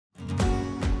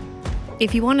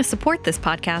If you want to support this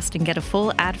podcast and get a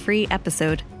full ad-free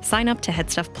episode, sign up to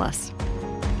Headstuff Plus.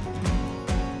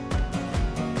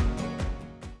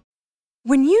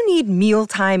 When you need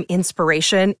mealtime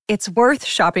inspiration, it's worth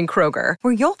shopping Kroger,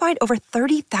 where you'll find over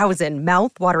 30,000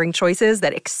 mouth-watering choices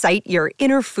that excite your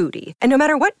inner foodie. And no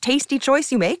matter what tasty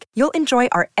choice you make, you'll enjoy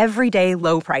our everyday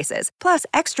low prices, plus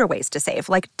extra ways to save,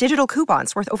 like digital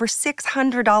coupons worth over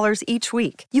 $600 each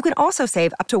week. You can also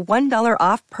save up to $1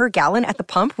 off per gallon at the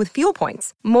pump with fuel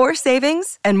points. More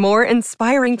savings and more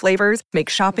inspiring flavors make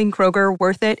shopping Kroger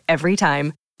worth it every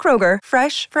time. Kroger,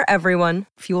 fresh for everyone.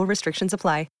 Fuel restrictions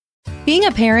apply. Being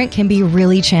a parent can be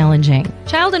really challenging.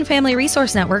 Child and Family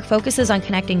Resource Network focuses on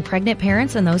connecting pregnant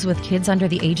parents and those with kids under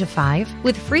the age of 5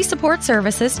 with free support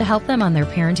services to help them on their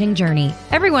parenting journey.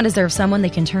 Everyone deserves someone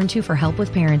they can turn to for help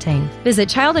with parenting. Visit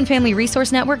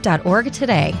childandfamilyresourcenetwork.org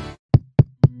today.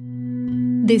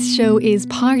 This show is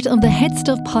part of the Head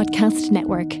Stuff Podcast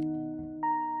Network.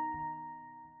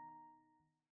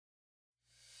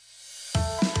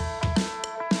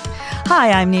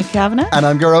 Hi, I'm Niamh Kavanagh. And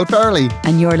I'm Gearóid Farrelly.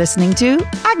 And you're listening to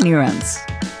Agnew-Rants.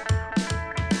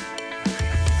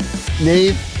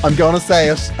 Niamh, I'm going to say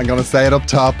it. I'm going to say it up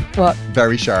top. What?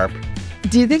 Very sharp.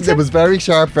 Do you think so? It was very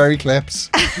sharp, very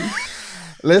clipped.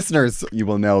 Listeners, you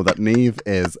will know that Niamh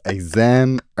is a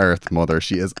Zen Earth mother.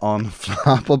 She is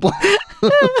unflappable.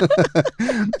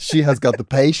 She has got the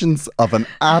patience of an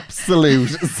absolute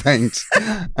saint.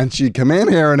 And she came in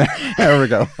here an hour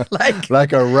ago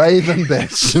like a raven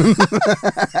bitch.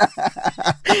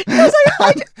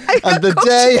 And the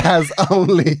day has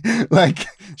only,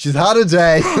 she's had a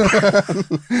day.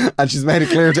 And she's made it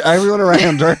clear to everyone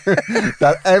around her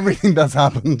that everything that's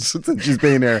happened since she's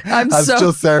been here has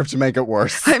just served to make it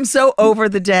worse. I'm so over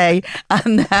the day,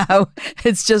 and now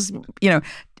it's just,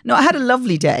 No, I had a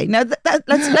lovely day. Now,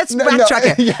 let's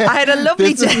backtrack it. Yeah. I had a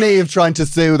lovely day. This is Niamh trying to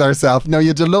soothe herself. No, you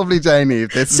had a lovely day,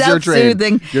 Niamh. This is your dream.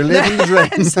 Self-soothing. You're living the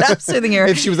dream. Self-soothing her.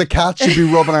 If she was a cat, she'd be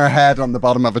rubbing her head on the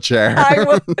bottom of a chair. I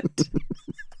would.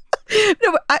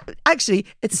 No, but actually,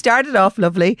 it started off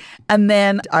lovely, and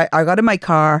then I got in my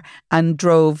car and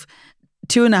drove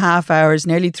 2.5 hours,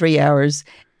 nearly 3 hours.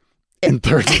 In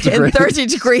 30 degrees. In 30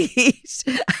 degrees.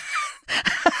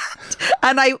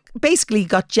 And I basically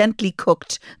got gently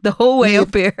cooked the whole way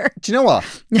up here. Do you know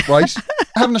what? Right?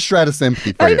 Having a shred of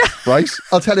sympathy for you, right?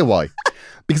 I'll tell you why.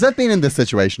 Because I've been in this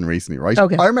situation recently, right?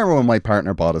 Okay. I remember when my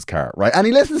partner bought his car, right? And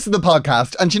he listens to the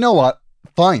podcast, and do you know what?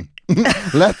 Fine.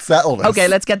 Let's settle this. Okay,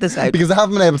 let's get this out. Because I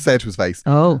haven't been able to say it to his face.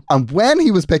 Oh. And when he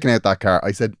was picking out that car,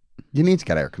 I said, you need to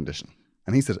get air conditioning.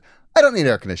 And he said, I don't need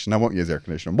air conditioning. I won't use air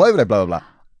conditioning. Why would I blah, blah,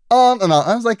 blah. On and on.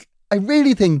 I was like, I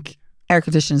really think air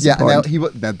conditioning is important.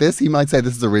 Now he might say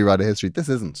this is a rewrite of history. This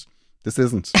isn't.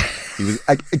 He was,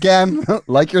 again,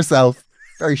 like yourself,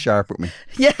 very sharp with me.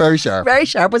 Yeah. Very sharp. Very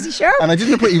sharp. Was he sharp? And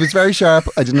he was very sharp.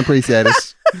 I didn't appreciate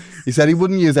it. He said he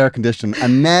wouldn't use air conditioning.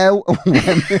 And now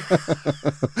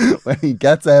when he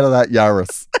gets out of that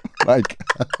Yaris,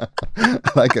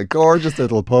 like a gorgeous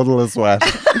little puddle of sweat,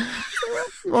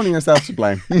 you're only yourself to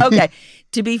blame. Okay.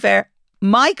 To be fair,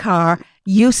 my car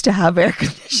used to have air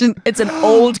conditioning. It's an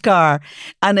old car,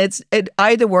 and it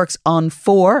either works on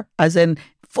 4, as in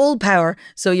full power,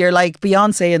 so you're like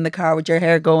Beyonce in the car with your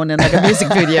hair going in like a music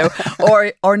video,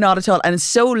 or not at all, and it's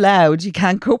so loud you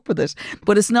can't cope with it.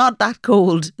 But it's not that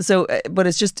cold, so but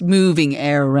it's just moving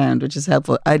air around, which is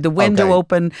helpful. I had the window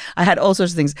open. I had all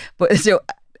sorts of things, but so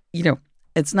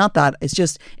it's not that. It's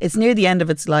just it's near the end of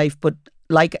its life, but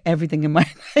like everything in my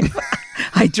life,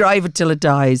 I drive it till it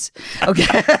dies.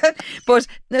 Okay, but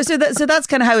so that's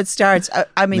kind of how it starts.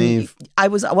 I mean, Niamh. I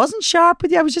wasn't sharp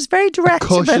with you. I was just very direct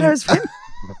about how I was feeling.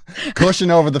 Cushion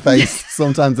over the face.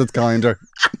 Sometimes it's kinder.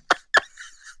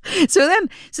 So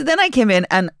then I came in,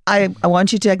 and I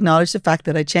want you to acknowledge the fact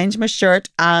that I changed my shirt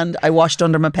and I washed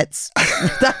under my pits.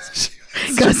 That's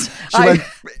because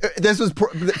this was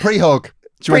pre-hug.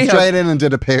 She went straight in and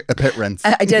did a pit rinse.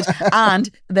 I did. And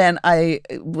then I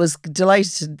was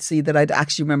delighted to see that I'd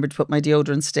actually remembered to put my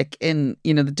deodorant stick in,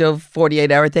 the Dove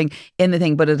 48-hour thing in the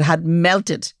thing, but it had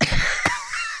melted.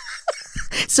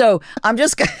 So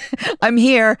I'm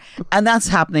here, and that's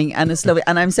happening, and it's lovely,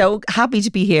 and I'm so happy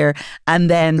to be here. And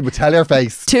then tell your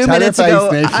face. 2 minutes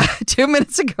ago, 2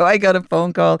 minutes ago, I got a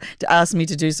phone call to ask me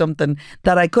to do something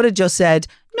that I could have just said,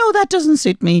 no, that doesn't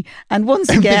suit me. And once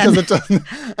again, because it doesn't,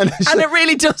 and it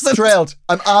really doesn't. Thrilled.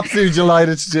 I'm absolutely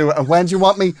delighted to do it. And when do you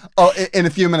want me? Oh, in a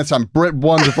few minutes time.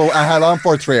 Wonderful. I had on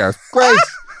for 3 hours. Great.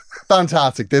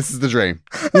 Fantastic. This is the dream.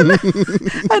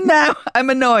 And now I'm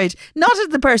annoyed. Not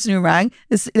at the person who rang.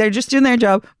 They're just doing their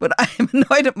job. But I'm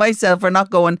annoyed at myself for not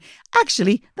going,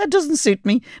 actually, that doesn't suit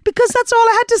me. Because that's all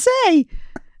I had to say.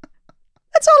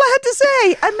 That's all I had to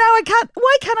say. And now I can't.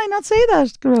 Why can't I not say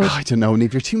that, girl? I don't know,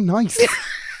 Niamh, you're too nice. I'm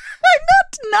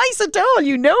not nice at all.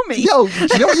 You know me. Yo,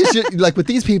 you know what you should, like with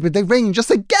these people, they ring and just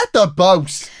say, get the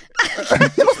boat.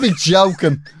 You must be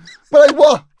joking. But like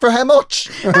what? For how much?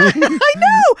 I know. I'm not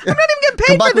even getting paid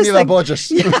Come back for when this you have thing. a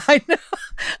budget. Yeah, I know.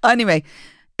 Anyway,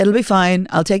 it'll be fine.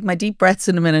 I'll take my deep breaths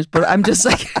in a minute, but I'm just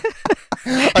like...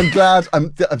 I'm glad.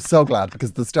 I'm so glad, because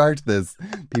at the start of this,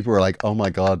 people were like, oh my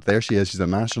God, there she is. She's a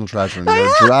national treasure. And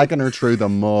you're dragging her through the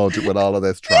mud with all of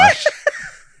this trash.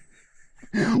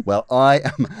 Well,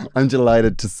 I'm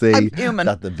delighted to see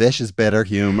that the vicious, bitter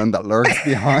human that lurks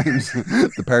behind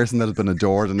the person that has been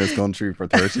adored in this country for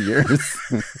 30 years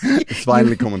is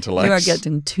finally coming to light. You are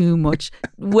getting too much,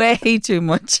 way too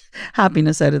much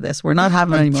happiness out of this. We're not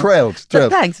having any more. Thrilled.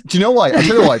 Thanks. Do you know why? I'll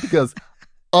tell you why. Because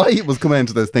I was coming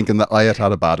into this thinking that I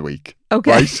had a bad week. Okay.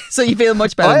 Right? So you feel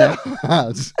much better now. I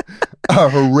had a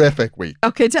horrific week.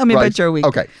 Okay, tell me about your week.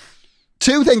 Okay.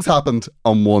 2 things happened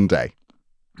on one day.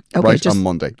 Okay, Right, just on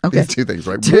Monday. okay. These 2 things,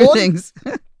 right? 2 One, things.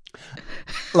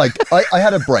 like, I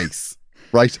had a brace,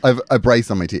 right? I have a brace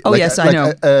on my teeth. Oh, yes, I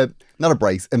know. Not a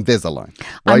brace, Invisalign.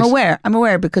 I'm Right?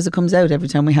 aware because it comes out every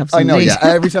time we have some I know, of these. yeah.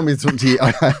 Every time we have some tea,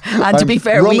 And to be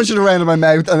fair, rummaging around in my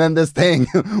mouth, and then this thing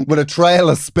with a trail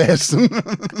of spit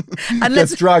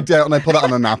gets dragged out, and I put it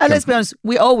on a napkin. And let's be honest,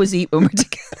 we always eat when we're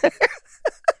together.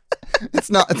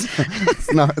 It's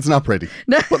not pretty.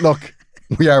 No. But look,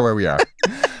 we are where we are.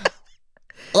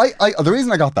 The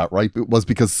reason I got that right was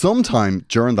because sometime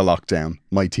during the lockdown,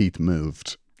 my teeth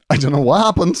moved. I don't know what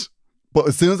happened, but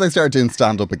as soon as I started doing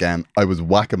stand-up again, I was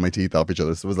whacking my teeth off each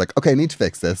other. So I was like, okay, I need to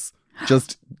fix this.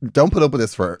 Just don't put up with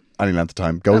this for any length of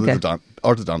time. Go to the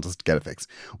orthodontist to get it fixed.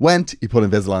 Went, he put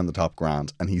Invisalign on the top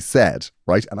grand, and he said,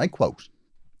 right, and I quote,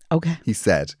 Okay. he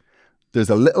said, there's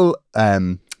a little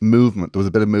movement, there was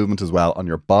a bit of movement as well on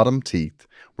your bottom teeth.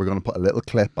 We're going to put a little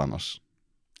clip on it.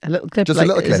 A little clip, Just like,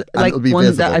 a little clip, and like it'll be one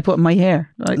visible. that I put in my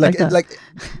hair, like that.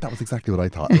 That was exactly what I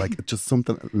thought. Like just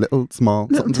something little, small,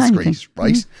 something tiny discreet, thing.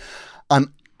 right? And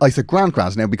I said, grand.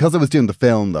 Now, because I was doing the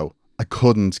film though, I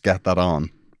couldn't get that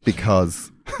on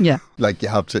because, Yeah. like, you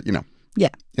have to, Yeah.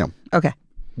 Okay.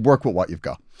 work with what you've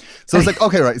got. So I was like,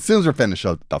 okay, right. As soon as we're finished,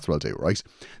 that's what I'll do, right?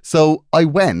 So I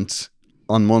went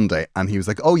on Monday, and he was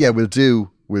like, oh yeah, we'll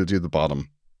do the bottom.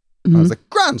 I was like,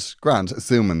 grand,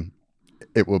 assuming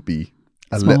it would be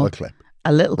a little clip.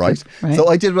 A little Right? clip, right? So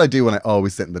I did what I do when I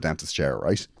always sit in the dentist chair,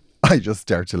 right? I just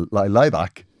start to lie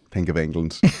back, think of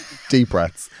England, deep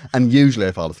breaths, and usually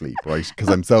I fall asleep, right? Because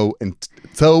I'm so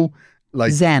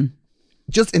like Zen.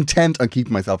 just intent on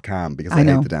keeping myself calm because I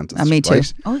know. hate the dentist. And me too.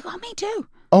 Right? Oh, me too.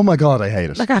 Oh my God, I hate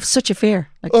it. Like I have such a fear.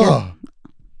 Like, Oh.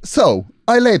 So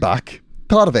I lay back,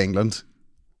 thought of England,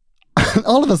 and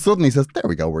all of a sudden he says, there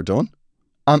we go, we're done.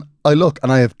 And I look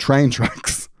and I have train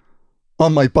tracks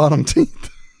on my bottom teeth.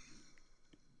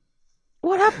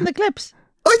 What happened to the clips?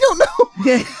 I don't know.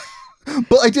 Yeah.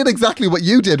 But I did exactly what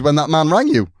you did when that man rang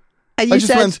you. And you I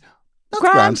just said, went, that's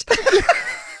grand.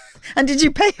 And did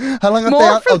you pay How long have more they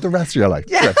had? for- Oh, the rest of your life.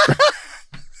 Yeah.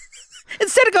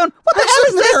 Instead of going, what the I hell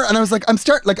is was this? there and I was like, I'm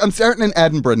starting in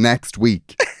Edinburgh next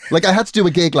week. Like I had to do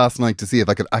a gig last night to see if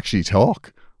I could actually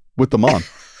talk with them on.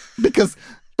 Because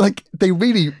like they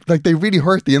really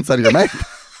hurt the inside of your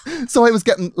mouth. So I was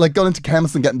going into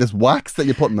chemists and getting this wax that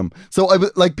you put in them. So I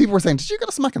was like, people were saying, did you get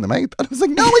a smack in the mouth? And I was like,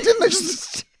 no, I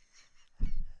didn't.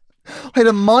 I had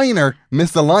a minor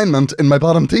misalignment in my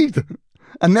bottom teeth.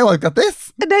 And now I've got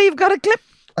this. And now you've got a clip.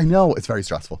 I know, it's very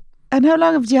stressful. And how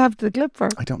long did you have the clip for?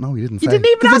 I don't know, you didn't You say. didn't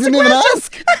even 'Cause ask I the didn't even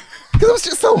question. ask. Because I was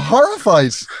just so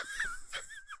horrified.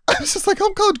 I was just like,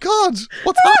 oh God,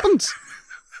 what's happened?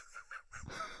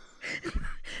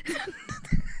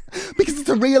 Because it's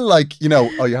a real, like, you know,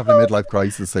 you're having a midlife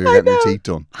crisis, so you're getting your teeth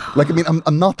done. Like, I mean,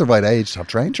 I'm not the right age to have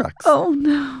train tracks. Oh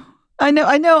no. I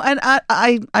know. And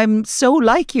I'm so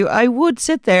like you. I would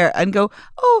sit there and go,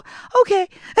 oh, okay.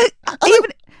 I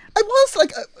was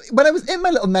like, when I was in my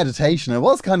little meditation, I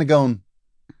was kind of going,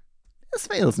 this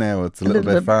feels now it's a little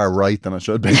bit far right than it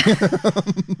should be.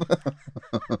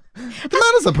 The man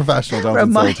is a professional, don't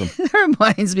insult him. That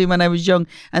reminds me when I was young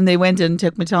and they went in and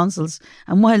took my tonsils.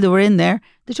 And while they were in there,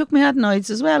 they took my adenoids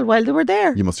as well while they were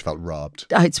there. You must have felt robbed.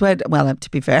 I'd swear, well, to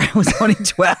be fair, I was only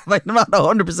 12. I'm not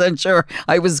 100% sure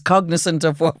I was cognizant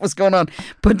of what was going on.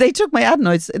 But they took my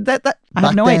adenoids. I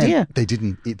have no idea. They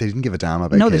didn't give a damn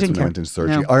about No, they kids didn't when they care. went into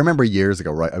surgery. No. I remember years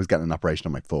ago, right, I was getting an operation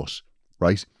on my foot,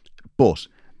 right? But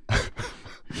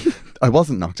I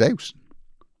wasn't knocked out.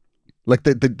 Like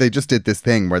they just did this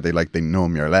thing where they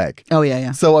numb your leg. Oh,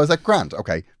 yeah. So I was like, grand,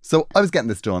 okay. So I was getting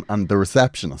this done and the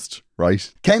receptionist,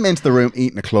 right, came into the room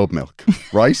eating a club milk,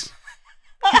 right?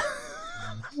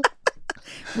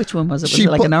 Which one was it? Was it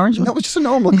like an orange one? No, it was just a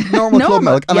normal Club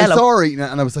Milk. And yellow. I saw her eating it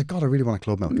and I was like, God, I really want a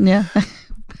Club Milk. Yeah.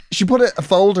 She put a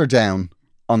folder down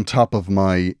on top of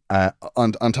my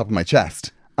on top of my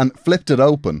chest and flipped it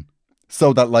open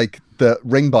so that like the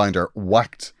ring binder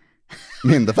whacked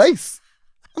me in the face.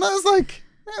 And I was like,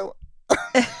 no,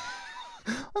 I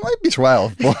might be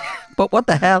 12, but But what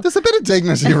the hell? there's a bit of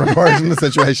dignity required in a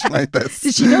situation like this.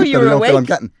 Did she know you that were I don't feel I'm awake?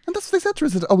 getting. And that's what they said to her.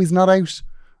 I said, oh, he's not out.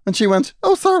 And she went,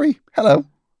 oh, sorry. Hello.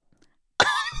 Do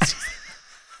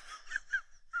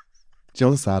you know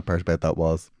what the sad part about that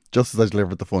was? Just as I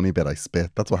delivered the funny bit, I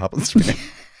spit. That's what happens to me.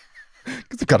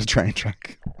 Because I've got a train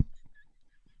track.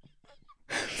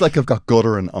 It's like I've got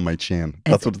guttering on my chin.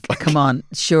 That's what it's like. Come on,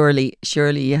 surely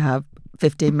you have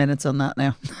 15 minutes on that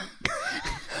now.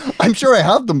 I'm sure I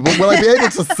have them, but will I be able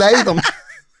to say them?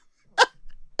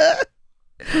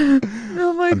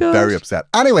 Oh my I'm god. very upset.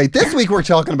 Anyway, this week we're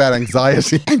talking about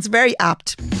anxiety. It's very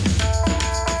apt.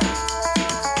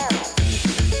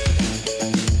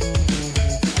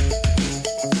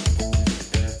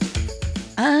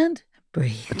 And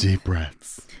breathe. Deep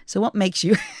breaths. So what makes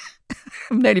you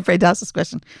I'm nearly afraid to ask this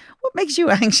question. What makes you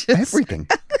anxious? Everything.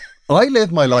 I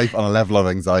live my life on a level of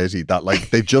anxiety that, like,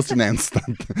 they've just announced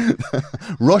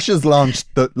that Russia's launched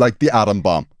the atom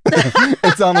bomb.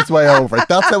 It's on its way over.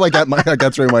 That's how I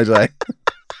get through my day.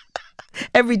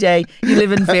 Every day you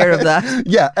live in fear of that.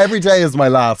 Yeah, every day is my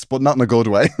last, but not in a good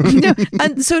way. No,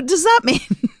 and so does that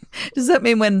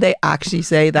mean when they actually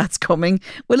say that's coming,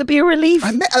 will it be a relief?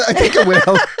 I think it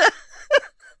will.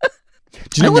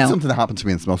 Do you know I what's know. something that happened to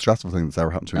me? It's the most stressful thing that's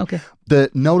ever happened to me. Okay. The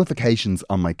notifications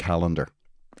on my calendar.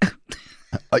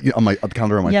 On the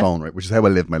calendar on my Yeah. phone, right, which is how I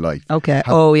live my life. Okay. have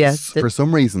Oh, yes. For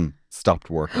some reason, stopped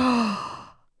working.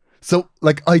 So,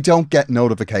 like, I don't get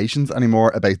notifications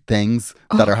anymore about things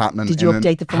that are happening Did you in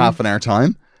update the phone? half an hour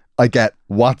time. I get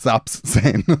WhatsApps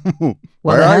saying, What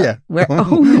where the are hell? you? Where?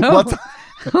 Oh no. What's-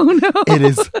 Oh no. It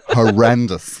is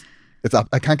horrendous.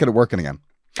 I can't get it working again.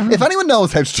 Oh. If anyone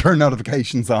knows how to turn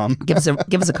notifications on, Give us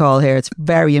a call here. It's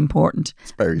very important.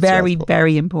 it's very Very, stressful.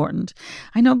 very important.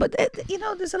 I know, but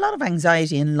there's a lot of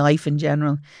anxiety in life in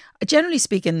general. Generally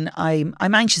speaking, I'm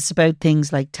anxious about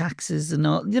things like taxes and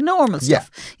all the normal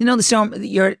stuff. You know,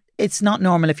 it's not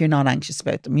normal if you're not anxious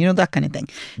about them. You know, that kind of thing.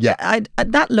 Yeah.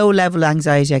 That low level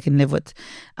anxiety I can live with,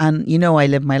 and I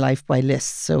live my life by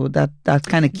lists, so that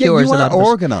kind of Yeah, cures you a are lot of it.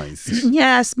 organised.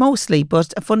 Yes, mostly.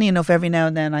 But funny enough, every now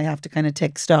and then I have to kind of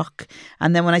take stock.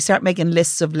 And then when I start making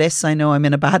lists of lists, I know I'm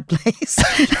in a bad place.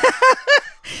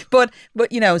 but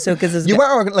so because You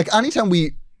are like anytime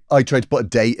I try to put a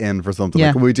date in for something, Yeah.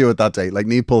 like when we do it that date, like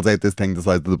Neve pulls out this thing the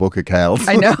size of the book of Kells.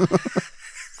 I know.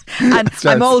 And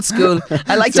I'm old school.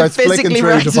 I like to Starts flicking physically through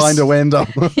write to it. find a window.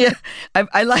 Yeah,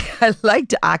 I like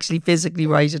to actually physically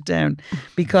write it down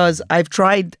because I've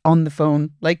tried on the phone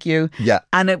like you. Yeah.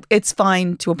 And it's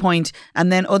fine to a point,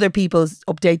 and then other people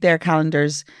update their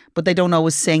calendars, but they don't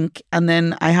always sync. And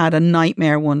then I had a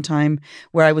nightmare one time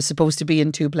where I was supposed to be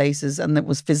in two places, and it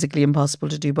was physically impossible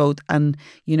to do both. And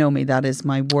you know me, that is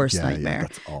my worst Yeah, nightmare.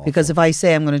 that's awful. Because if I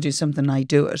say I'm going to do something, I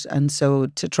do it. And so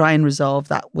to try and resolve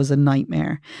that was a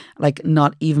nightmare. Like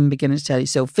not even beginning to tell you.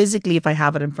 So physically, if I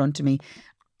have it in front of me,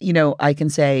 I can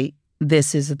say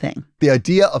this is a thing. The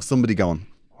idea of somebody going,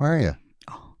 where are you?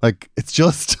 Like, it's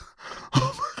just,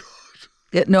 oh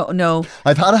my God. No.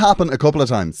 I've had it happen a couple of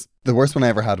times. The worst one I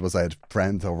ever had was I had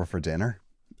friends over for dinner.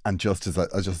 And just as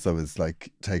I was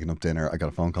like taking up dinner, I got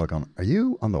a phone call going, are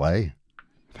you on the way?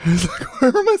 I was like,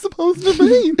 where am I supposed to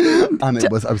be? And I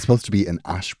was supposed to be in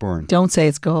Ashbourne Don't say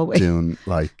it's Galway. doing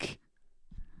like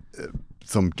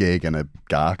some gig in a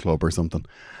GA club or something.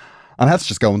 And I had to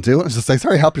just go and do it and just say,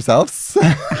 sorry, help yourselves.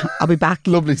 I'll be back.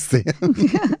 Lovely to see you.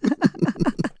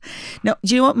 No,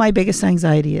 do you know what my biggest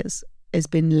anxiety is? Is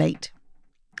being late.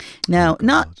 Now,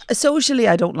 not socially,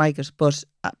 I don't like it, but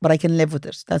I can live with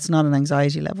it. That's not an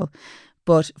anxiety level.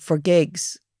 But for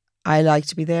gigs, I like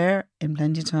to be there in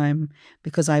plenty of time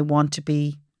because I want to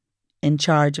be in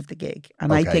charge of the gig.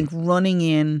 And I Okay. think running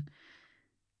in,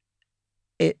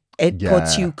 it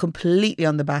puts Yeah. you completely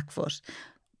on the back foot.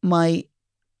 My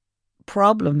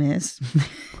problem is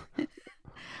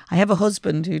I have a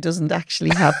husband who doesn't actually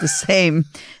have the same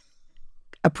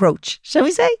approach, shall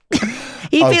we say?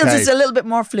 He feels Okay. it's a little bit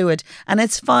more fluid, and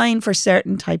it's fine for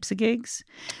certain types of gigs.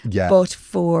 Yeah. But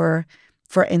for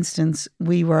instance,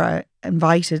 we were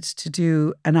invited to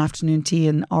do an afternoon tea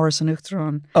in Áras an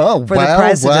Uachtaráin. Oh, for the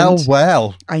president.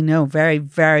 well. I know, very,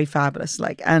 very fabulous.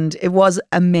 And it was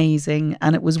amazing,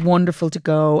 and it was wonderful to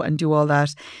go and do all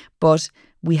that. But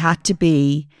we had to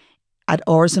be at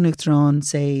Áras an Uachtaráin,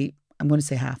 say, I'm going to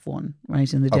say 1:30,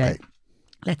 right, in the day. Okay.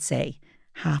 Let's say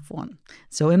 1:30.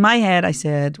 So in my head, I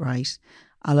said, right,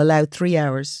 I'll allow 3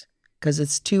 hours because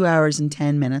it's 2 hours and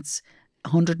 10 minutes,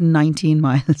 119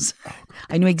 miles.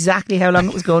 I knew exactly how long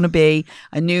it was going to be.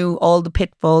 I knew all the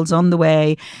pitfalls on the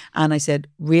way. And I said,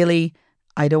 really,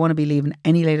 I don't want to be leaving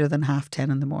any later than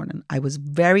 10:30 in the morning. I was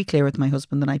very clear with my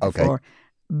husband the night before.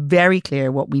 Very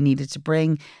clear what we needed to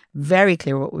bring, very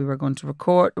clear what we were going to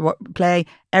record, play.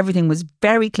 Everything was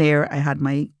very clear. I had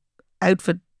my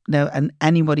outfit now, and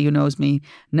anybody who knows me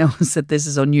knows that this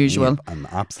is unusual. I'm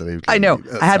absolutely. I know.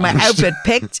 I had my outfit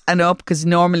picked and up because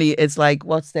normally it's like,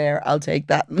 what's there? I'll take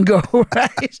that and go,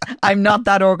 right? I'm not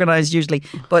that organised usually,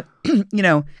 but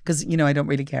because I don't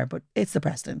really care. But it's the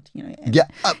president, Yeah,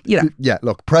 yeah.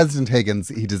 Look, President Higgins,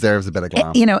 he deserves a bit of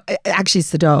glam. Actually,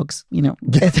 it's the dogs.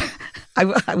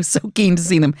 I was so keen to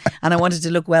see them, and I wanted to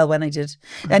look well when I did.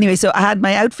 Anyway, so I had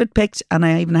my outfit picked, and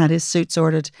I even had his suit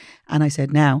sorted, and I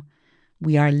said, now.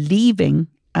 We are leaving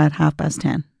at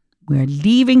 10:30. We are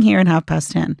leaving here at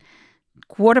 10:30.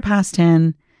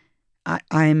 10:15,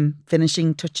 I'm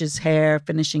finishing touches hair,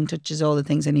 finishing touches all the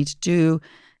things I need to do,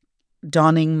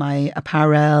 donning my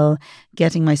apparel,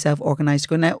 getting myself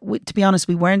organised. Now, to be honest,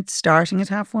 we weren't starting at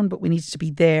 1:30, but we needed to be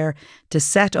there to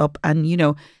set up. And,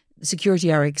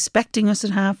 security are expecting us at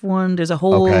 1:30. There's a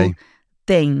whole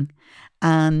thing.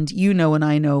 And and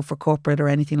I know for corporate or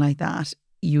anything like that,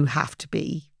 you have to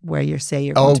be where you say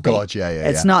you're going to be. Oh God, yeah.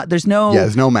 It's not, there's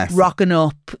no mess. Rocking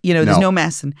up, there's no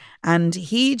messing. And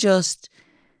he just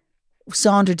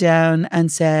sauntered down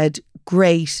and said,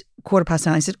 great,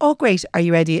 10:15. I said, oh great, are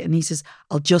you ready? And he says,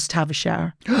 I'll just have a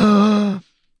shower. And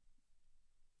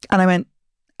I went,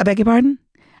 I beg your pardon?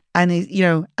 And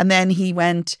and then he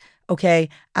went, okay,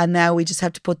 and now we just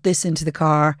have to put this into the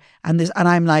car and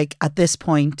I'm like, at this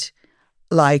point,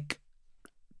 like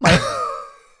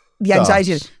the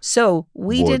anxiety. So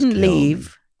we didn't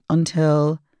leave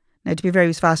until, now to be fair, he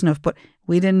was fast enough, but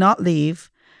we did not leave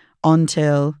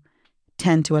until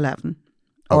 10 to 11.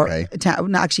 Okay. Or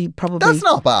 10, actually, probably. That's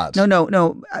not bad.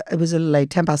 No. It was a little late,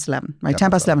 11:10, right?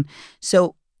 11:10.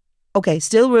 So, okay,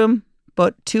 still room,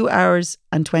 but 2 hours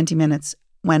and 20 minutes.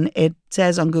 When it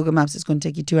says on Google Maps it's going to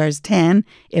take you 2 hours 10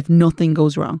 if nothing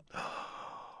goes wrong.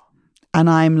 And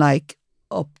I'm like,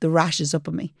 the rash is up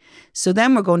on me. So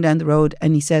then we're going down the road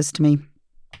and he says to me,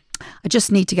 I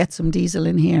just need to get some diesel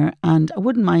in here and I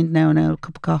wouldn't mind now a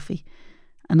cup of coffee.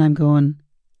 And I'm going,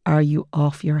 are you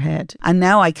off your head? And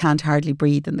now I can't hardly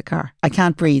breathe in the car. I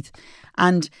can't breathe.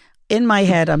 And in my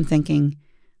head I'm thinking,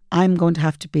 I'm going to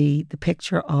have to be the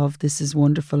picture of this is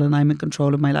wonderful and I'm in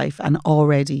control of my life. And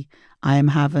already I am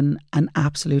having an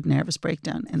absolute nervous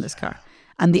breakdown in this car.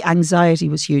 And the anxiety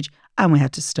was huge. And we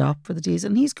had to stop for the diesel.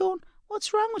 And he's going,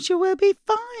 what's wrong with you? We'll be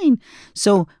fine.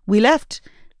 So we left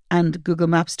and Google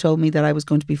Maps told me that I was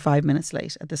going to be 5 minutes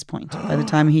late at this point by the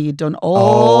time he had done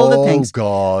all the things.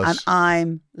 Oh, gosh. And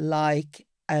I'm like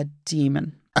a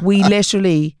demon. We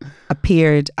literally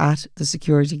appeared at the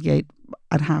security gate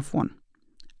at 1:30.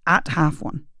 At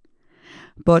 1:30.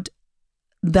 But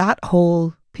that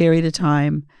whole period of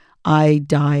time, I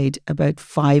died about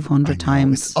 500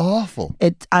 times. It's awful.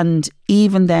 And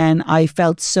even then, I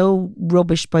felt so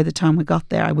rubbish by the time we got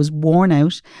there. I was worn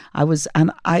out.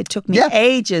 It took me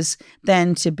ages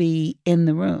then to be in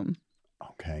the room.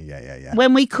 Okay, yeah.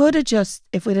 When we could have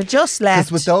if we'd have just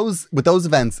left. Because with those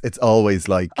events, it's always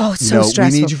like, it's so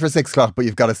stressful. We need you for 6 o'clock, but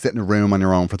you've got to sit in a room on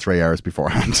your own for 3 hours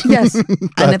beforehand. Yes.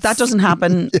 And if that doesn't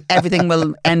happen, everything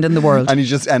will end in the world. And you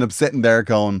just end up sitting there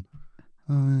going,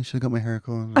 oh, I should have got my hair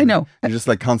cut. I know. You're just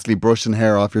like constantly brushing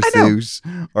hair off your suit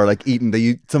or like eating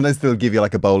sometimes they'll give you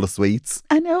like a bowl of sweets.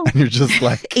 I know. And you're just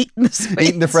like eating the sweets.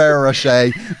 Eating the Ferrero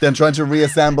Rocher, then trying to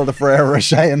reassemble the Ferrero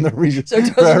Rocher in the so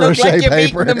it Ferrero Rocher like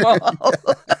paper. Them all.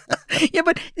 Yeah,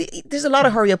 but there's a lot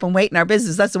of hurry up and wait in our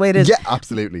business. That's the way it is. Yeah,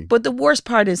 absolutely. But the worst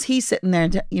part is he's sitting there,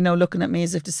 looking at me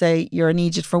as if to say, you're an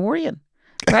idiot for worrying.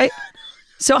 Right?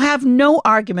 So I have no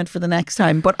argument for the next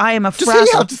time, but I am a frazzle. Does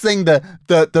he have to sing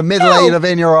the middle eight of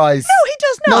In Your Eyes? No, he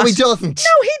does not. No, he doesn't.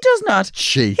 No, he does not.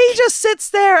 Cheek. He just sits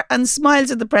there and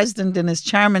smiles at the president in his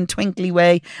charming, twinkly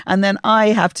way, and then I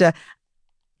have to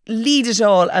lead it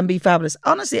all and be fabulous.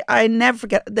 Honestly, I never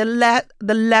forget the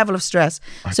level of stress.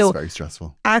 It's very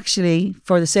stressful. Actually,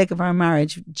 for the sake of our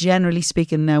marriage, generally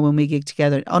speaking now when we gig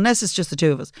together, unless it's just the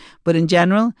two of us, but in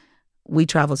general, we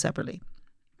travel separately.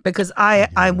 Because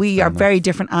we are very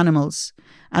different animals.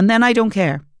 And then I don't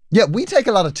care. Yeah, we take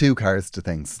a lot of 2 cars to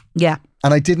things. Yeah.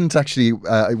 And I didn't actually,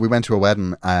 we went to a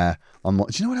wedding on Monday.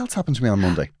 Do you know what else happened to me on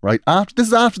Monday? Right? This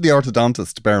is after the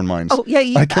orthodontist, bear in mind. Oh,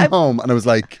 yeah. I came home and I was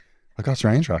like, I got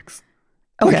train tracks.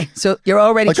 Okay, so you're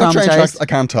already traumatized. I got train tracks, I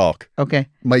can't talk. Okay.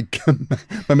 My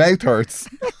mouth hurts.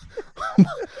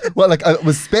 Well, like I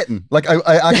was spitting. Like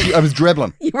I actually, I was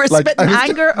dribbling. You were Like, spitting I was-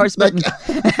 anger or spitting?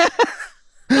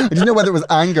 I didn't know whether it was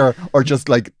anger or just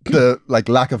like the like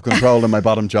lack of control in my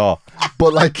bottom jaw.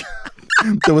 But like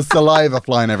there was saliva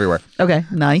flying everywhere. Okay,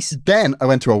 nice. Then I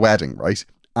went to a wedding, right?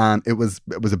 And it was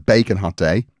a baking hot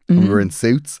day. And we were in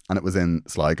suits and it was in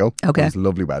Sligo. Okay. It was a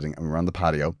lovely wedding and we were on the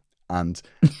patio and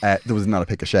there was not a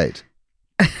pick of shade.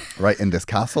 Right, in this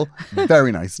castle.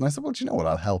 Very nice. And I said, well, do you know what?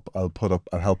 I'll help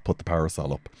put the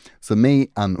parasol up. So me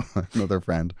and another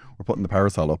friend were putting the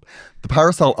parasol up. The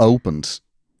parasol opened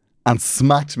and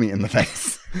smacked me in the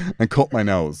face and cut my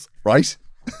nose, right?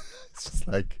 It's just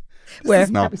like, this Where?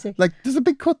 is not- Let me see. like, there's a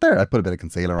big cut there. I put a bit of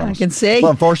concealer on I it. can see.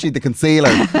 Well, unfortunately, the concealer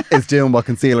is doing what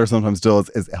concealer sometimes does,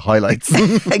 is it highlights.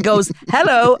 It goes,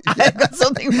 hello, I've got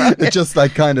something wrong. It just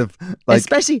like kind of like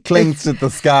Especially- clings to the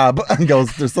scab and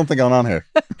goes, there's something going on here.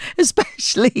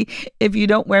 Especially if you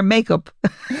don't wear makeup.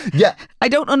 Yeah. I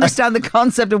don't understand the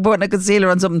concept of putting a concealer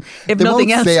on something if They nothing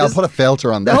won't else say, I'll is- put a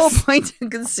filter on The whole this. point of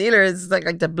concealer is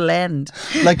like to blend.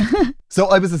 Like, so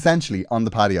I was essentially on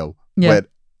the patio Yeah. with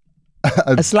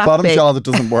a slap bottom bake. jaw that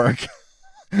doesn't work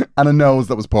and a nose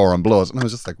that was pouring blood. And I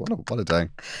was just like, what a day.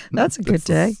 That's a good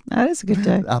day. That is a good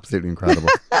day. Absolutely incredible.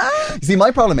 You see, my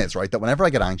problem is, right, that whenever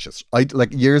I get anxious,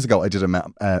 like years ago, I did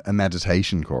a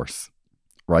meditation course,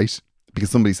 right? Because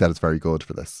somebody said it's very good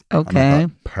for this. And I Okay.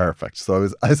 thought, perfect. So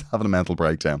I was having a mental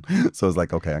breakdown. So I was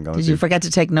like, okay, I'm going to Did do you forget to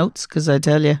take notes? Because I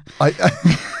tell you, I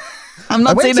I'm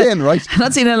not went seeing in, right? I'm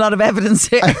not seeing a lot of evidence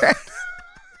here.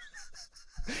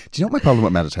 Do you know what my problem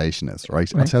with meditation is,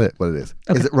 right? I'll tell you what it is.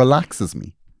 Is it relaxes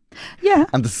me. Yeah,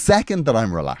 And the second that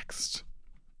I'm relaxed,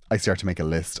 I start to make a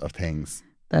list of things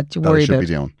that you that I worry should about. be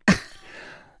doing.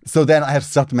 So then I have to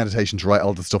stop the meditation to write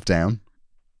all the stuff down.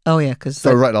 Oh yeah, because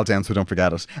So I write it all down so I don't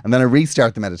forget it. And then I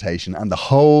restart the meditation, and the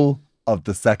whole of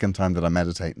the second time that I'm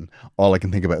meditating, all I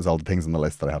can think about is all the things on the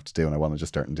list that I have to do, and I want to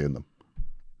just start doing them.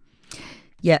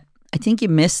 yeah, I think you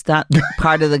missed that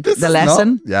part of the This is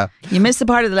lesson. not- yeah. You missed the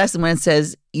part of the lesson when it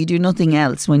says you do nothing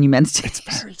else when you meditate.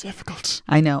 It's very difficult.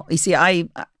 I know. You see, I'm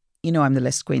the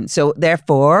list queen. So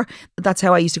therefore, that's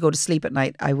how I used to go to sleep at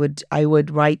night. I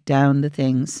would write down the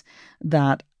things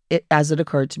that as it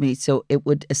occurred to me. So it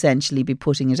would essentially be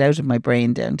putting it out of my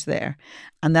brain down to there.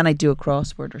 And then I'd do a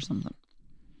crossword or something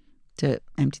to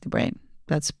empty the brain.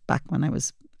 That's back when I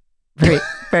was very,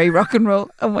 very rock and roll.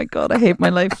 Oh my God, I hate my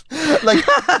life. Like,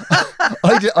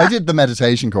 I did the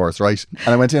meditation course, right?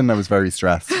 And I went in and I was very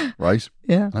stressed, right?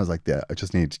 Yeah. And I was like, yeah, I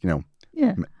just need,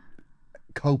 Yeah.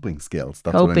 coping skills.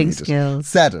 That's what I Coping needed. skills.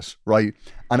 Said it, right?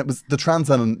 And it was the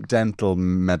Transcendental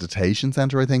Meditation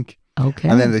Centre, I think. Okay.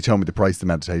 And then they told me the price of the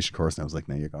meditation course, and I was like,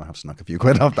 no, you're going to have to knock a few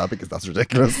quid off that because that's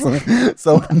ridiculous.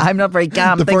 So I'm not very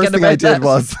calm the thinking first thing about I did that.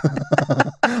 was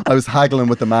I was haggling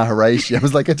with the Maharishi. I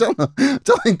was like, I don't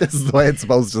think this is the way it's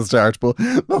supposed to start, but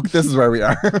look, this is where we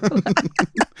are.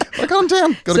 Like, on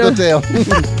down, got a good deal.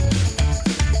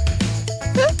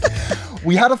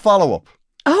 We had a follow-up.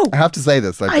 Oh, I have to say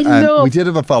this. I love- we did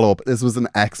have a follow-up. This was an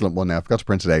excellent one now. I forgot to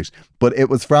print it out. But it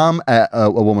was from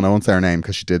a woman, I won't say her name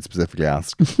because she did specifically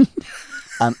ask.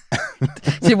 And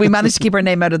did we manage to keep her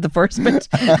name out of the first bit?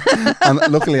 and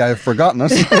luckily I have forgotten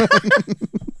it.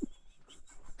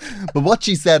 But what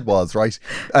she said was, right,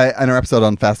 in her episode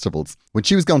on festivals, when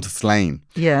she was going to Slane,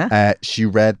 Yeah. she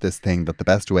read this thing that the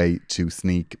best way to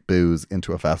sneak booze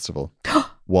into a festival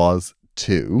was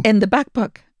to... In the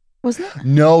backpack, wasn't it?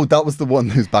 No, that was the one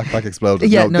whose backpack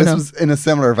exploded. Yeah, this no. was in a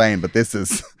similar vein, but this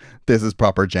is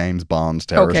proper James Bond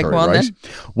territory, go on right?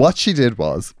 then. What she did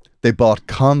was they bought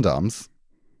condoms,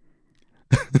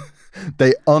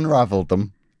 they unraveled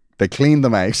them, they cleaned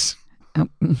them out,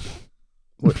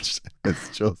 which is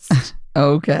just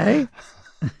Okay.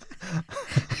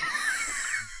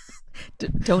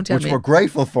 Don't tell which me. we're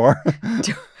grateful for.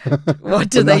 What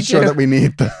do I'm they not sure do? that we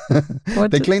need them.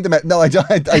 What They do- cleaned them out. No, I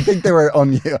think they were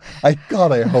unused. I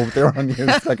hope they were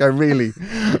unused. Like, I really.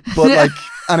 But, like,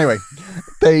 anyway,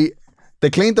 they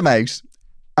cleaned them out.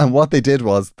 And what they did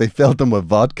was they filled them with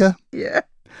vodka. Yeah.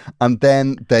 And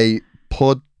then they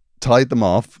tied them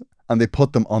off and they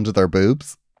put them under their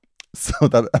boobs. So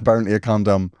that apparently a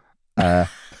condom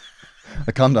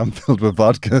filled with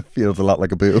vodka feels a lot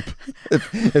like a boob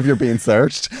if you're being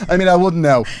searched. I mean, I wouldn't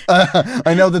know.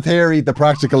 I know the theory, the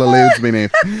practical eludes me, Niamh.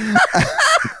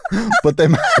 But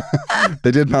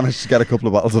they did manage to get a couple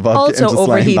of bottles of vodka Also into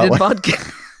Slane that overheated way. vodka.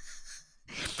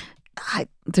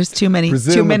 There's too many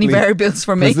Presumably- variables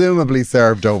for me. Presumably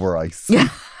served over ice. Yeah.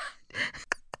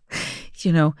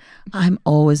 You know, I'm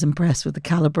always impressed with the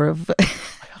caliber of.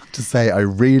 To say I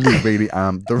really, really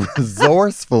am. The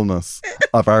resourcefulness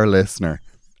of our listener.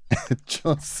 It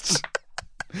just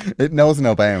It knows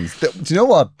no bounds. Do you know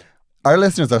what? Our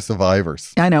listeners are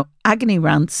survivors. I know. Agony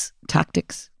rants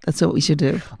tactics. That's what we should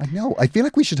do. I know. I feel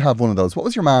like we should have one of those. What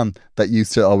was your man that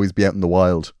used to always be out in the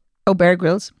wild? Oh, Bear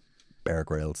Grylls. Bear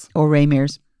Grylls. Or Ray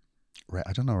Mears.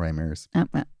 I don't know Ray Mears.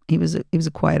 He was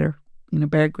a quieter. You know,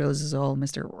 Bear Grylls is all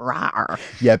Mr. Rawr.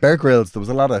 Yeah, Bear Grylls. There was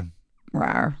a lot of...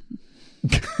 Rawr.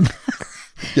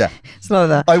 Yeah. It's a lot of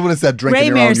that. I would have said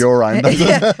drinking your own urine.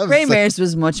 Yeah, Ray Mears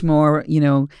was much more, you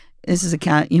know, this is a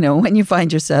cat, you know, when you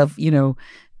find yourself, you know,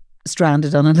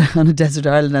 stranded on a desert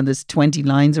island and there's 20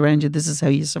 lines around you, this is how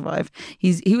you survive.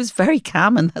 He was very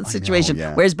calm in that situation.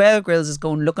 Yeah. Whereas Bear Grylls is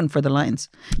going looking for the lines.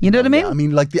 You know what I mean? Yeah. I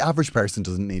mean, like the average person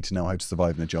doesn't need to know how to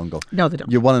survive in a jungle. No, they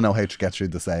don't. You want to know how to get through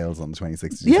the sales on the 26th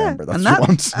of December. That's what you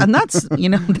want. And that's, you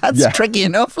know, that's tricky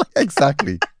enough. Like.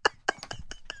 Exactly.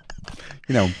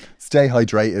 You know, stay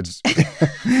hydrated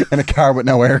in a car with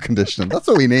no air conditioning. That's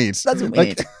what we need. That's what we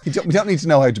need. We don't need to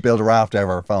know how to build a raft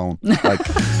over our phone. Like,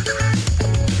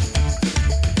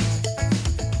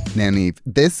 now, Niamh,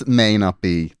 this may not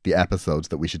be the episode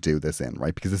that we should do this in,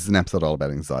 right? Because this is an episode all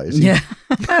about anxiety. Yeah.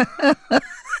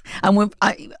 And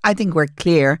I think we're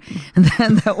clear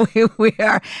that we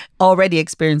are already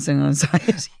experiencing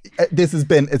anxiety.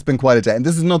 It's been quite a day, and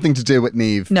this is nothing to do with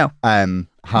Niamh. No.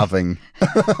 Having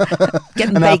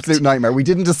Getting an baked. absolute nightmare. We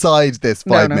didn't decide this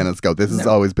 5 minutes ago. This has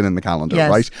always been in the calendar, Yes.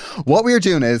 right? What we are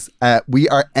doing is we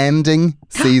are ending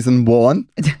season 1.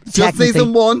 Just Technically.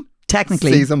 season 1.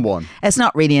 Technically. Season 1. It's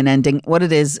not really an ending. What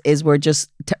it is we're just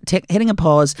hitting a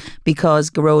pause because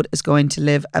Garode is going to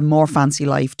live a more fancy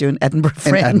life doing Edinburgh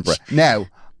Fringe. In Edinburgh. Now,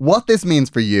 what this means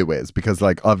for you is, because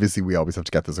like obviously we always have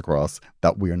to get this across,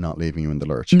 that we are not leaving you in the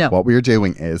lurch. No. What we are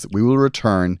doing is we will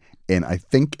return in, I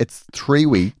think it's 3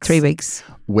 weeks. 3 weeks.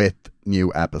 With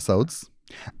new episodes.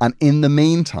 And in the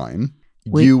meantime,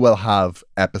 We- you will have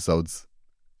episodes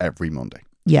every Monday.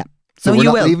 Yeah. So No, we're you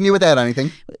not will. leaving you without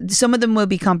anything. Some of them will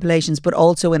be compilations, but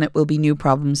also in it will be new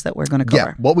problems that we're going to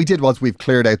cover. Yeah. What we did was we've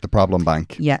cleared out the problem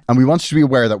bank. Yeah. And we want you to be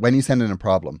aware that when you send in a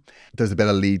problem, there's a bit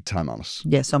of lead time on it.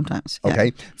 Yeah, sometimes. Yeah.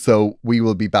 Okay. So we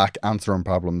will be back answering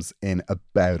problems in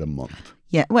about a month.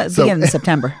 Yeah, well, at the beginning of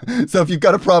September. So if you've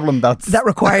got a problem That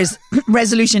requires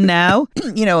resolution now.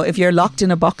 You know, if you're locked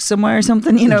in a box somewhere or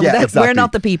something, you know, Yeah, exactly. we're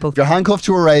not the people. If you're handcuffed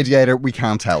to a radiator, we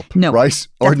can't help. No, right?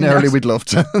 Ordinarily, not. we'd love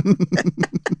to.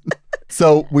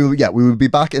 So we will be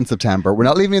back in September. We're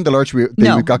not leaving you in the lurch. We've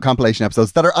got compilation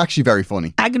episodes that are actually very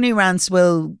funny. Agony rants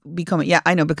will be coming. Yeah,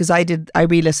 I know, because I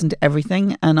re-listened to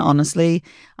everything, and honestly,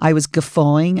 I was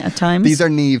guffawing at times. These are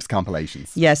Niamh's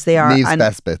compilations. Yes, they are. Niamh's And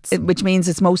best bits. which means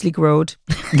it's mostly Garode.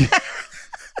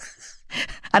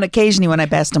 And occasionally when I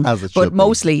best him, As it but should be.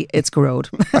 mostly it's Garode.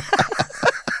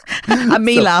 And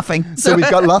me laughing. So we've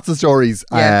got lots of stories.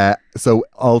 Yeah. So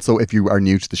also, if you are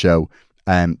new to the show,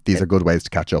 these are good ways to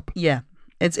catch up. Yeah.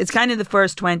 It's kind of the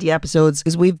first 20 episodes,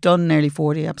 because we've done nearly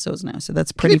 40 episodes now, so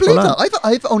that's Can you pretty believe full on. that?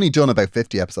 I've only done about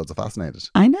 50 episodes of Fascinated.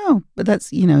 I know, but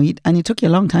that's, you know, and it took you a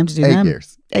long time to do 8 them.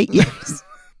 years. 8 years.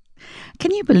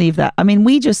 Can you believe that? I mean,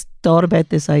 we just thought about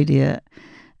this idea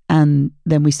and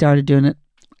then we started doing it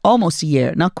almost a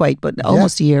year, not quite, but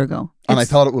almost a year ago. And I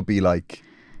It's- thought it would be like,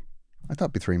 I thought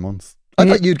it'd be 3 months. I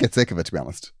thought you'd get sick of it, to be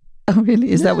honest. Oh,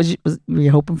 really? Is that what were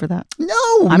you hoping for that?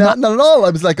 No, I'm not at all. I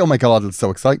was like, oh my God, it's so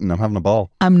exciting. I'm having a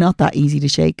ball. I'm not that easy to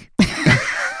shake.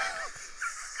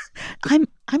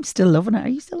 I'm still loving it. Are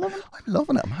you still loving it? I'm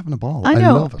loving it. I'm having a ball. I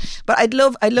know. love it. But I'd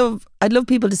love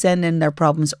people to send in their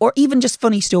problems, or even just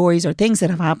funny stories or things that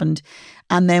have happened,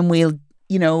 and then we'll,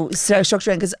 you know,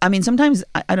 structure it. Because I mean, sometimes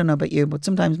I don't know about you, but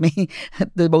sometimes me,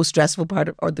 the most stressful part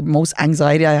or the most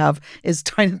anxiety I have is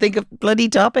trying to think of bloody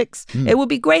topics. It would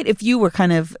be great if you were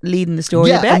kind of leading the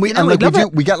story a bit. and you know, like we'd love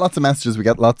it. we get lots of messages, we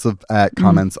get lots of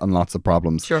comments on lots of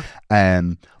problems. Sure.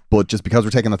 But just because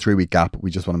we're taking a 3 week gap,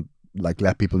 we just want to like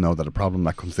let people know that a problem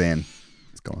that comes in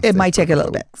is going to It might take a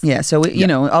little bit. Yeah. So, you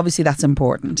know, obviously that's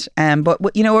important. But,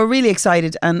 you know, we're really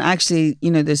excited. And actually,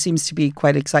 you know, there seems to be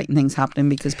quite exciting things happening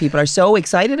because people are so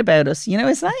excited about us. You know,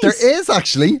 it's nice. There is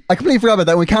actually. I completely forgot about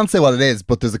that. We can't say what it is,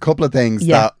 but there's a couple of things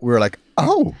that we're like,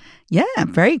 oh. Yeah,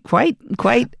 quite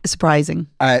surprising.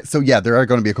 So yeah, there are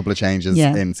going to be a couple of changes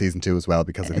Yeah. in season 2 as well,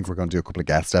 because I think we're going to do a couple of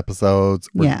guest episodes.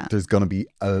 Yeah. There's going to be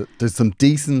there's some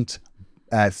decent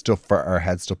stuff for our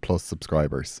Head Stuff Plus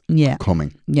subscribers. Yeah.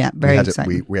 Coming. Yeah, very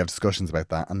exciting. We have discussions about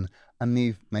that, and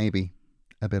Niamh, maybe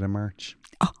a bit of merch.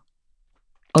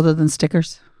 Other than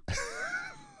stickers. I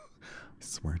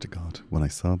swear to God, when I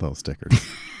saw those stickers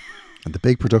and the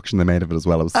big production they made of it as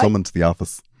well, I was summoned to the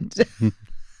office.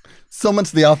 Summoned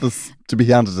to the office to be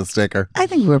handed a sticker. I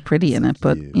think we're pretty in it,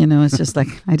 but, you know, it's just like,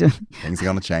 I don't. Things are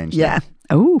going to change. Yeah.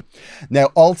 Oh. Now,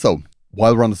 also,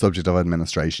 while we're on the subject of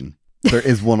administration, There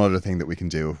is one other thing that we can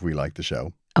do if we like the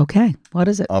show. Okay, what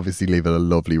is it? Obviously, leave it a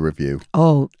lovely review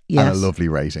Oh, yes. and a lovely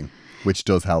rating, which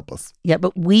does help us. Yeah,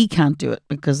 but we can't do it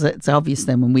because it's obvious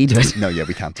then when we do it. No, yeah,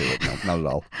 we can't do it. No, not at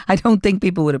all. I don't think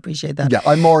people would appreciate that. Yeah,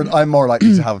 I'm more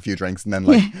likely to have a few drinks and then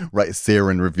write a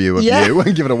searing review of you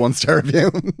and give it a 1-star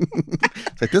review.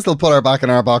 It's like, this will put her back in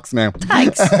our box now.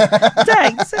 Thanks.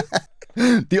 Thanks.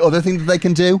 The other thing that they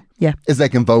can do is they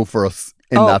can vote for us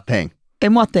in that thing.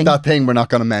 In what thing? That thing we're not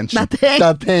going to mention.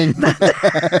 That thing.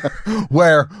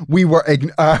 Where we were,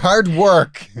 our hard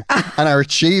work and our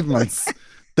achievements,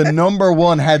 the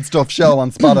 #1 Head Stuff show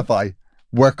on Spotify,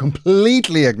 were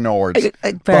completely ignored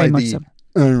Very by much the so.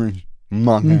 Irish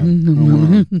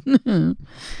monarch.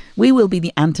 We will be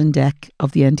the Anton Deck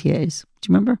of the NTAs.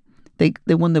 Do you remember? They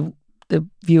won the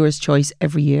viewer's choice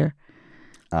every year.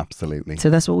 Absolutely.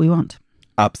 So that's what we want.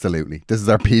 Absolutely. This is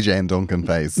our PJ and Duncan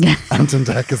phase. Anton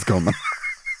Deck is coming.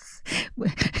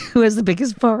 Who has the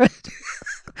biggest forehead?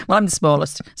 Well, I'm the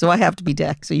smallest, so I have to be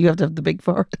Deck. So you have to have the big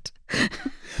forehead.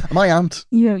 Am I Ant?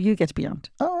 You get to be Ant.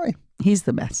 All right. He's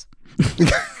the mess.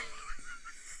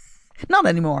 Not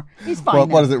anymore. He's fine. Well,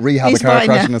 now. what is it? Rehab He's a car fine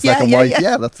crash now. in a second Yeah, wife? yeah.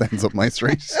 Yeah, that sounds up my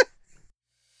street.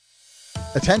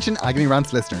 Attention Agony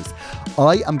Rants listeners,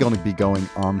 I am going to be going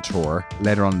on tour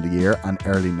later on in the year and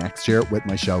early next year with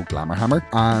my show Glamour Hammer,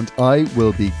 and I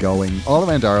will be going all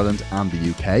around Ireland and the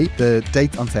UK. The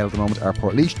dates on sale at the moment are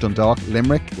Portlaoise, Dundalk,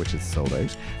 Limerick, which is sold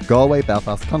out, Galway,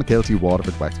 Belfast, Clonakilty,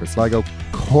 Waterford, Wexford, Sligo,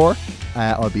 Cork.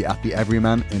 I'll be at the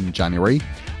Everyman in January.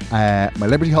 My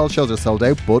Liberty Hall shows are sold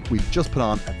out, but we've just put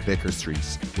on a Vicar Street,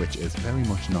 which is very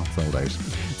much not sold out.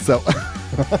 So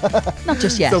Not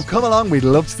just yet. So come along, we'd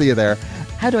love to see you there.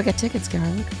 How do I get tickets,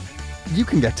 Carol? You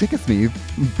can get tickets, Niamh,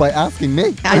 by asking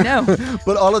me. I know.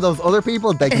 But all of those other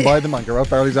people, they can buy them on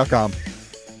GarotFarley.com.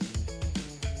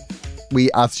 We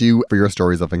asked you for your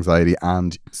stories of anxiety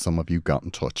and some of you got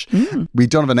in touch. We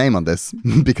don't have a name on this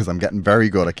because I'm getting very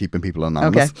good at keeping people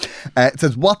anonymous. Okay. It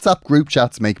says, WhatsApp group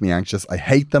chats make me anxious. I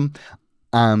hate them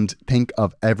and think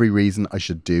of every reason I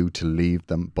should do to leave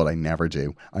them, but I never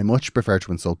do. I much prefer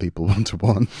to insult people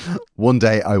one-to-one. One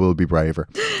day I will be braver.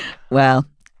 Well,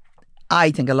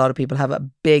 I think a lot of people have a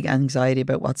big anxiety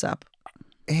about WhatsApp.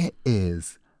 It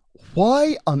is.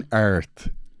 Why on earth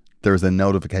there's a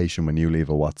notification when you leave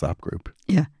a WhatsApp group?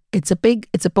 Yeah. It's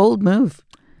a bold move.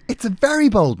 It's a very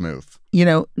bold move. You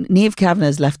know, Niamh Kavanagh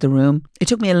has left the room. It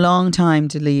took me a long time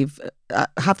to leave.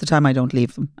 Half the time I don't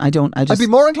leave them. I'd be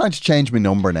more inclined to change my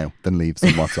number now than leave some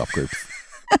WhatsApp groups.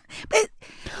 But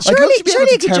I'd love to be able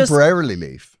you to could temporarily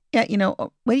leave. Yeah, you know,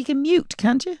 well, you can mute,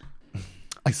 can't you?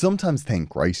 I sometimes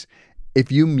think, right,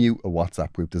 if you mute a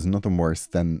WhatsApp group, there's nothing worse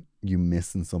than you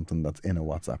missing something that's in a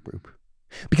WhatsApp group.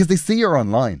 Because they see you're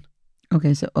online.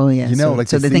 Okay, so, yeah. You know,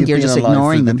 so they think you're just online,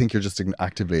 ignoring so them. They think you're just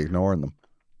actively ignoring them.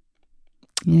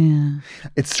 Yeah.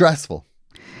 It's stressful.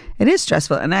 It is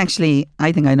stressful. And actually,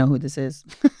 I think I know who this is.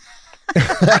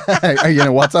 Are you in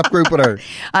a WhatsApp group with her?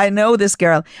 I know this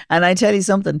girl. And I tell you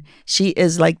something, she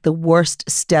is like the worst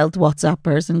stealth WhatsApp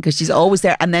person because she's always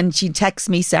there. And then she texts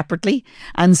me separately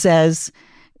and says,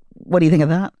 what do you think of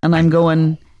that? And I'm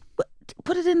going,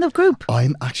 put it in the group.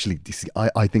 I'm actually,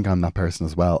 I think I'm that person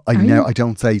as well. I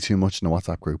don't say too much in a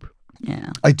WhatsApp group.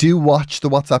 Yeah. I do watch the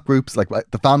WhatsApp groups, like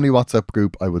the family WhatsApp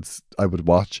group I would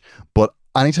watch, but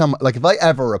anytime, like if I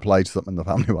ever reply to something in the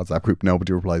family WhatsApp group,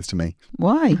 nobody replies to me.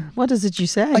 Why? What is it you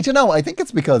say? I don't know. I think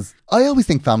it's because I always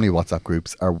think family WhatsApp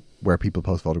groups are where people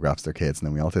post photographs of their kids and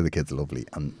then we all say the kids are lovely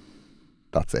and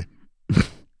that's it.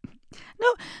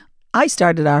 No, I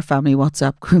started our family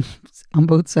WhatsApp groups on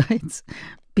both sides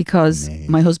because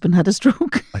my husband had a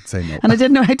stroke. I'd say no. And I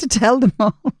didn't know how to tell them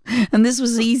all. And this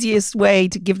was the easiest way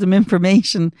to give them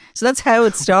information. So that's how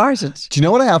it started. Do you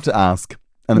know what I have to ask?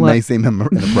 And it What? may seem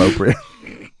inappropriate.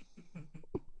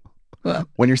 What?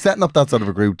 When you're setting up that sort of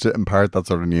a group to impart that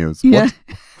sort of news, Yeah.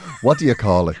 what do you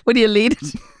call it? What do you lead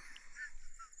it?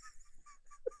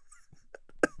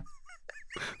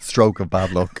 Stroke of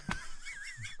bad luck.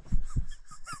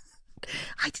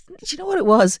 Do you know what it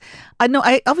was? I know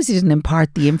I obviously didn't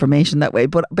impart the information that way,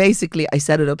 but basically I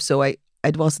set it up so I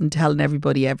wasn't telling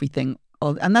everybody everything.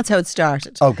 And that's how it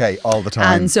started. Okay, all the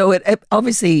time. And so it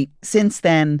obviously since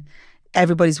then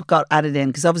everybody's got added in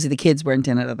because obviously the kids weren't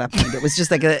in it at that point. It was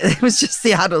just like it was just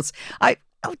the adults.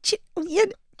 Just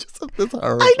this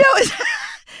horror. I know.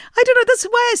 I don't know. That's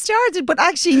why I started, but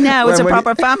actually now it's a When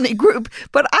proper family group.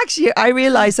 But actually, I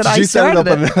realised that Did I you set it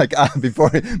started up it. and like before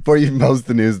you even post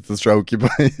the news of the stroke, you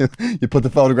put the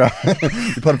photograph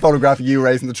you put a photograph of you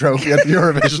raising the trophy at the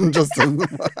Eurovision just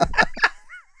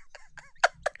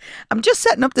I'm just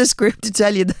setting up this group to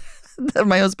tell you that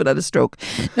my husband had a stroke.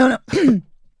 No.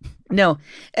 No,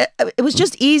 it was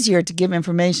just easier to give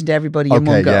information to everybody in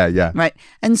one go. Yeah. Right.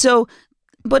 And so,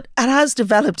 but it has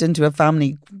developed into a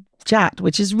family chat,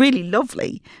 which is really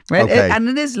lovely, right? Okay. And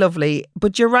it is lovely,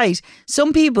 but you're right.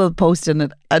 Some people post in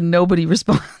it and nobody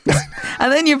responds.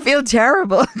 And then you feel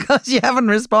terrible because you haven't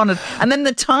responded. And then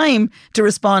the time to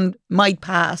respond might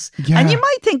pass. Yeah. And you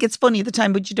might think it's funny at the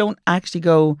time, but you don't actually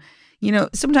go, you know,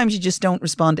 sometimes you just don't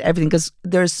respond to everything because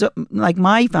there's like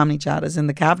my family chat is in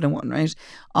the Kavanagh one, right?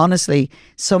 Honestly,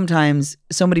 sometimes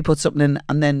somebody puts something in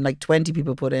and then like 20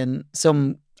 people put in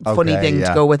some funny thing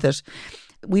to go with it.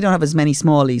 We don't have as many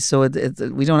smallies, so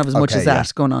we don't have as much as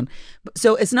that going on.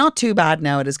 So it's not too bad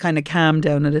now. It has kind of calmed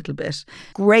down a little bit.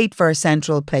 Great for a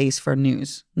central place for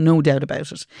news, no doubt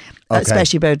about it,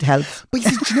 especially about health. But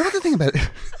you see, do you know what the thing about it?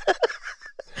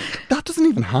 That doesn't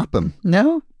even happen.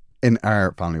 No. In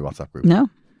our family WhatsApp group. No.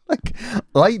 Like,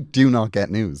 I do not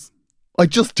get news. I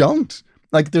just don't.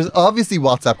 Like, there's obviously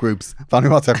WhatsApp groups, family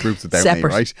WhatsApp groups without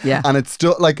Separate, me, right? yeah. And it's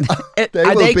still like,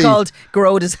 Are they called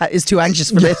Garode is too anxious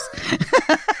for this?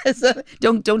 So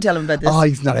don't tell him about this. Oh,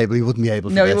 he's not able. He wouldn't be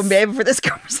able. No, he wouldn't be able for this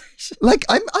conversation. Like,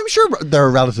 I'm sure there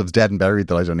are relatives dead and buried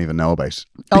that I don't even know about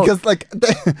because,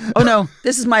 oh no,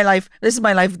 this is my life. This is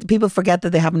my life. People forget that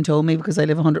they haven't told me because I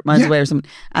live 100 miles away or something.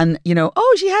 And you know,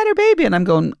 oh, she had her baby, and I'm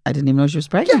going, I didn't even know she was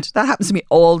pregnant. That happens to me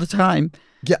all the time.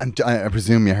 Yeah, and I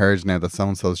presume you heard now that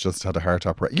so-and-so's just had a heart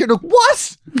operation. You're like,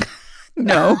 what?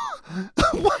 No.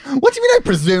 What do you mean I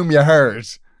presume you heard?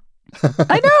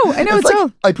 I know it's like,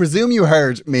 all. I presume you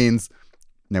heard means,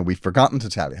 now we've forgotten to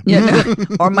tell you. Yeah, no.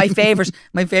 Or my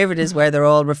favourite is where they're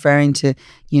all referring to,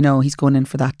 you know, he's going in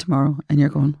for that tomorrow. And you're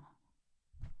going,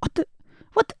 what the?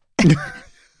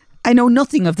 I know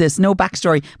nothing of this, no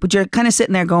backstory. But you're kind of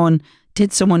sitting there going,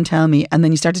 did someone tell me? And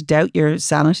then you start to doubt your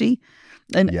sanity.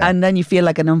 And then you feel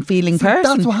like an unfeeling person.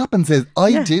 That's what happens is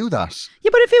I do that. Yeah,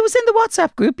 but if it was in the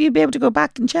WhatsApp group, you'd be able to go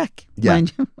back and check. Yeah.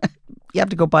 Mind you. You have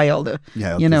to go buy all the,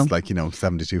 you know. Like,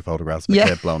 72 photographs of a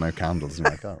kid blowing out candles. And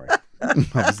you're like, all right.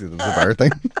 Obviously, that's a better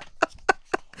thing.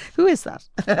 Who is that?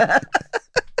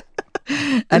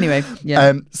 Anyway,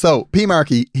 yeah. So, P.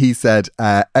 Markey, he said,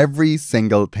 every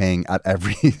single thing at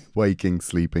every waking,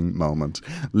 sleeping moment.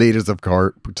 Liters of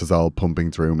cortisol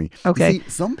pumping through me. Okay. You see,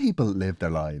 some people live their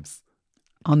lives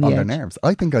on their nerves.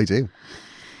 I think I do.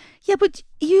 Yeah, but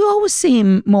you always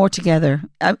seem more together.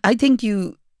 I think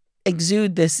you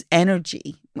exude this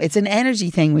energy. It's an energy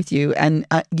thing with you, and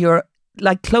you're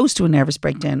like close to a nervous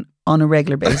breakdown on a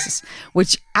regular basis,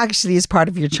 which actually is part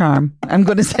of your charm. I'm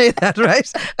going to say that,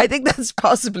 right? I think that's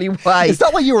possibly why. Is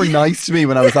that why you were nice to me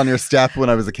when I was on your step when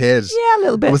I was a kid? Yeah, a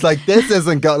little bit. It was like, this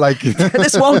isn't like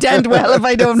this won't end well if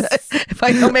I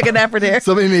don't make an effort here.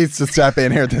 Somebody needs to step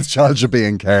in here. This child should be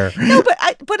in care. No, but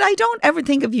I don't ever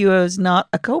think of you as not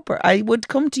a coper. I would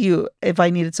come to you if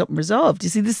I needed something resolved. You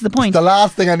see, this is the point. It's the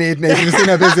last thing I need, Nathan. You've seen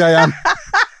how busy I am.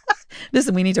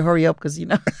 Listen, we need to hurry up because, you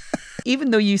know,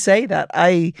 even though you say that,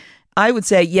 I would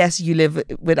say, yes, you live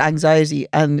with anxiety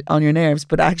and on your nerves,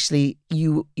 but actually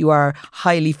you are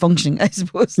highly functioning, I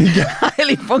suppose.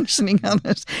 Highly functioning on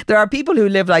it. There are people who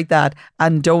live like that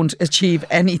and don't achieve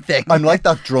anything. I'm like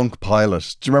that drunk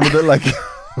pilot. Do you remember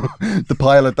that, the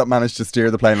pilot that managed to steer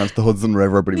the plane onto the Hudson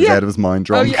River, but he was out of his mind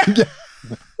drunk? Oh, yeah.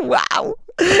 Wow.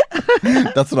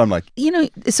 That's what I'm like. You know,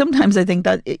 sometimes I think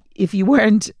that if you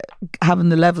weren't having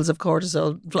the levels of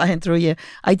cortisol flying through you,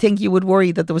 I think you would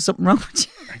worry that there was something wrong with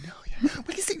you. I know, yeah.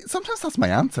 Well, you see, sometimes that's my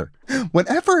answer.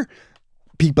 Whenever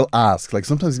people ask, like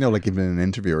sometimes, you know, like even in an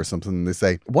interview or something, they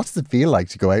say, what does it feel like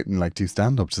to go out and like do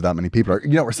stand-up to that many people? Or,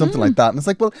 you know, or something like that. And it's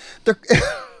like, well,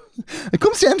 it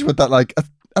comes down to it that like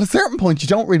at a certain point, you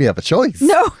don't really have a choice.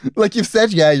 No. Like you've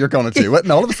said, yeah, you're going to do it.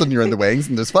 And all of a sudden you're in the wings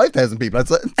and there's 5,000 people.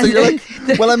 So you're like,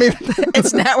 well, I mean,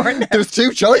 it's now or never. There's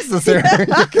two choices here.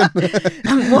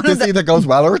 This either goes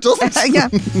well or it doesn't. Yeah.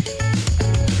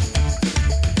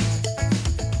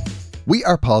 We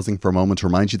are pausing for a moment to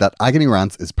remind you that Agony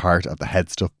Rants is part of the Head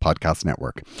Stuff Podcast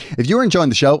Network. If you're enjoying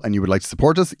the show and you would like to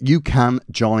support us, you can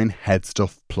join Head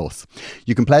Stuff Plus.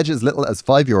 You can pledge as little as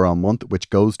 €5 a month, which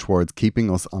goes towards keeping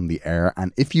us on the air.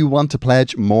 And if you want to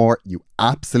pledge more, you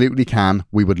absolutely can.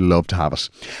 We would love to have it.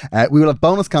 We will have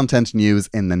bonus content news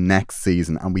in the next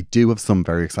season, and we do have some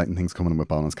very exciting things coming in with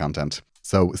bonus content.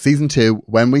 So season 2,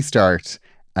 when we start,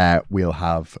 we'll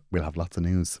have lots of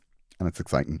news. And it's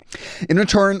exciting. In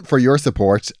return for your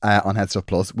support on Head Stuff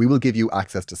Plus, we will give you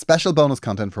access to special bonus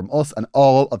content from us and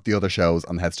all of the other shows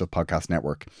on the Head Stuff Podcast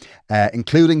Network,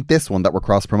 including this one that we're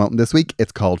cross-promoting this week.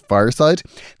 It's called Fireside.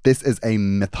 This is a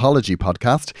mythology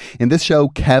podcast. In this show,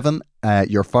 Kevin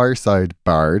your fireside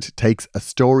bard takes a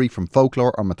story from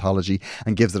folklore or mythology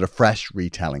and gives it a fresh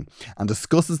retelling and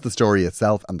discusses the story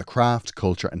itself and the craft,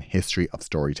 culture and history of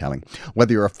storytelling.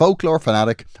 Whether you're a folklore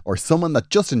fanatic or someone that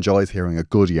just enjoys hearing a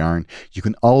good yarn, you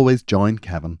can always join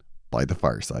Kevin by the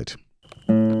fireside.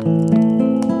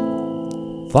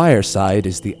 Fireside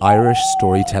is the Irish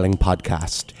storytelling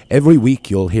podcast. Every week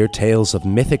you'll hear tales of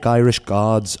mythic Irish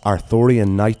gods,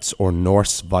 Arthurian knights or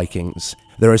Norse Vikings.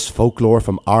 There is folklore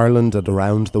from Ireland and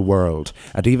around the world,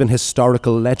 and even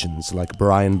historical legends like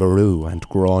Brian Boru and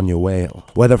Gráinne Whale.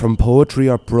 Whether from poetry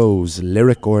or prose,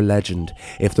 lyric or legend,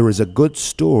 if there is a good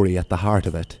story at the heart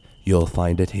of it, you'll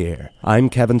find it here. I'm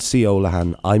Kevin C.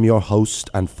 Olahan. I'm your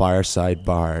host and fireside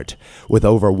bard. With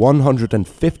over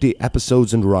 150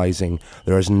 episodes and rising,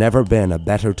 there has never been a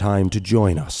better time to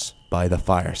join us by the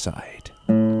fireside.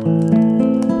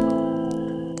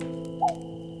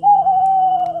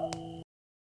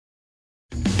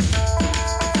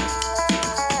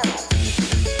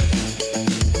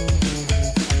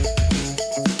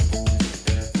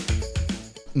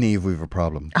 Niamh, we have a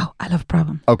problem. Oh, I love a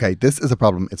problem. Okay, this is a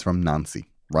problem. It's from Nancy,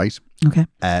 right? Okay.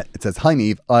 It says, "Hi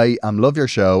Niamh, I love your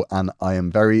show and I am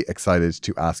very excited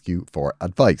to ask you for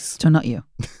advice." So not you.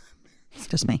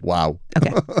 Just me. Wow.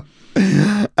 Okay.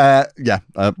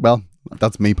 Well,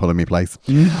 that's me pulling me place.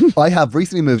 I have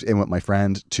recently moved in with my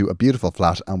friend to a beautiful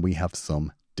flat and we have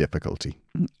some difficulty.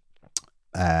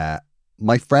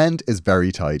 My friend is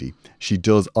very tidy. She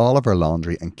does all of her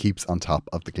laundry and keeps on top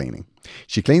of the cleaning.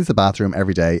 She cleans the bathroom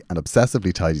every day and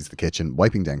obsessively tidies the kitchen,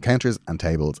 wiping down counters and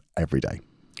tables every day.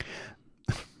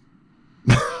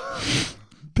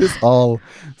 This all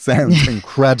sounds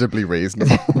incredibly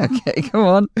reasonable. Okay, go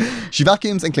on. She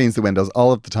vacuums and cleans the windows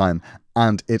all of the time,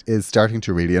 and it is starting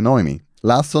to really annoy me.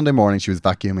 Last Sunday morning, she was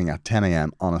vacuuming at 10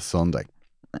 a.m. on a Sunday.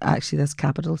 Actually, that's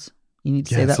capitals. You need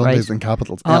to say Yeah, that Sundays right. in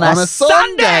capitals. On a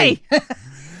Sunday!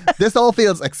 This all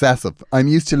feels excessive. I'm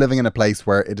used to living in a place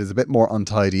where it is a bit more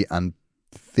untidy and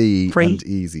free and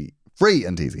easy. Free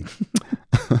and easy.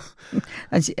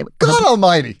 God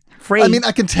almighty. Free. I mean,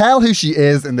 I can tell who she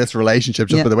is in this relationship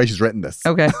just by the way she's written this.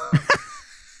 Okay.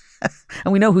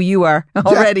 And we know who you are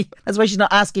already. Yeah. That's why she's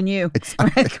not asking you.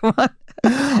 Exactly. Right, come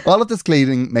on. All of this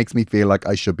cleaning makes me feel like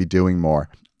I should be doing more,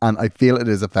 and I feel it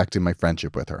is affecting my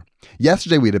friendship with her.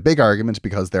 Yesterday we had a big argument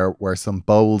because there were some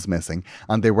bowls missing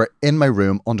and they were in my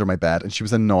room under my bed, and she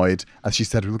was annoyed as she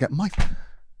said, "We'll get my..."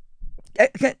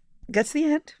 Gets the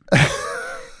end.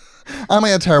 Am I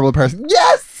a terrible person?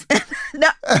 Yes! No,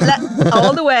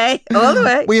 all the way.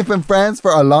 We have been friends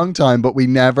for a long time, but we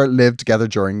never lived together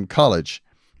during college.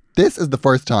 This is the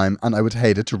first time and I would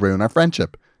hate it to ruin our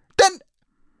friendship. Then,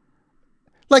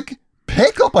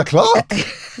 pick up a clock.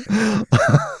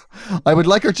 I would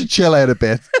like her to chill out a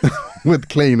bit with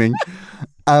cleaning,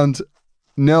 and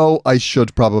no, I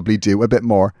should probably do a bit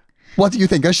more. What do you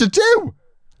think I should do?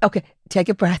 Okay, take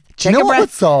a breath. Do you know what would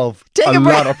solve a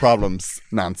lot of problems,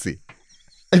 Nancy?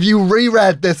 If you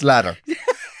reread this letter,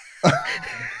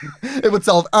 it would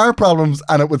solve our problems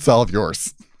and it would solve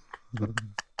yours.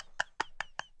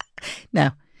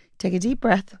 Now, take a deep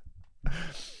breath.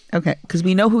 Okay, because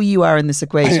we know who you are in this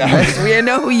equation. Right? We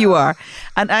know who you are.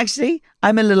 And actually,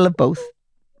 I'm a little of both.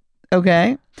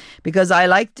 Okay? Because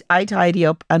I tidy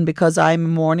up, and because I'm a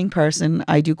morning person,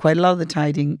 I do quite a lot of the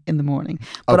tidying in the morning.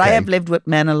 But I have lived with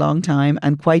men a long time,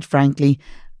 and quite frankly,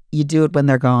 you do it when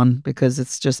they're gone because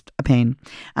it's just a pain.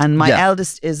 And my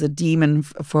eldest is a demon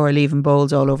for leaving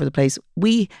bowls all over the place.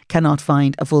 We cannot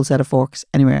find a full set of forks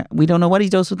anywhere. We don't know what he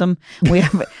does with them.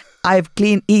 I've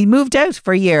cleaned. He moved out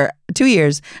for 2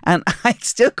 years, and I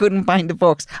still couldn't find the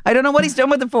forks. I don't know what he's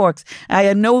done with the forks. I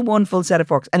had no one full set of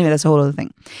forks. Anyway, that's a whole other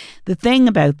thing. The thing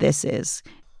about this is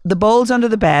the bowls under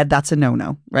the bed, that's a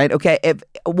no-no, right? Okay, if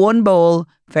one bowl,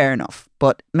 fair enough.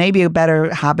 But maybe a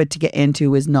better habit to get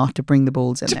into is not to bring the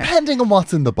bowls in there. Depending on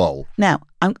what's in the bowl. Now,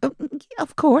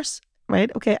 of course, right?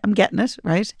 Okay, I'm getting it,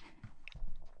 right?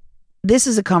 This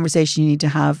is a conversation you need to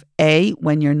have,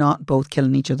 when you're not both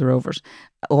killing each other over it,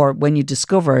 or when you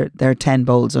discover there are 10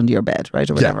 bowls under your bed, right?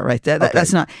 Or whatever, right?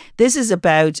 That's not, this is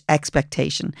about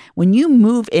expectation. When you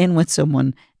move in with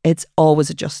someone, it's always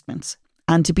adjustments.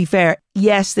 And to be fair,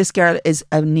 yes, this girl is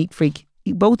a neat freak.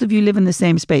 Both of you live in the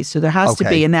same space. So there has to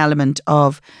be an element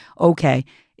of, okay,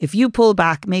 if you pull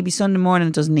back, maybe Sunday morning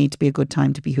doesn't need to be a good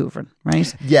time to be hoovering,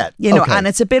 right? Yeah. You know, and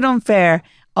it's a bit unfair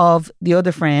of the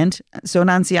other friend. So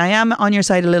Nancy, I am on your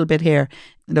side a little bit here.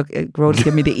 Look, Rhoda's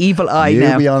giving me the evil eye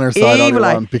now. You'll be on her side all you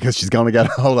want, because she's going to get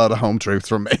a whole lot of home truths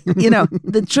from me. You know,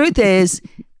 the truth is,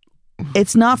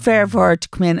 it's not fair for her to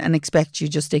come in and expect you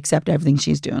just to accept everything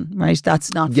she's doing, right?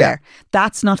 That's not fair.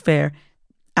 That's not fair.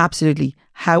 Absolutely.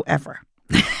 However,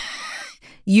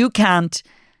 You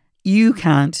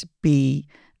can't be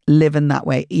living that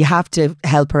way. You have to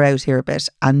help her out here a bit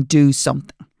and do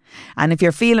something. And if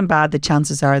you're feeling bad, the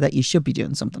chances are that you should be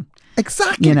doing something.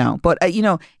 Exactly. You know, but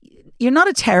you're not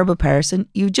a terrible person.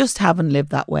 You just haven't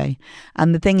lived that way.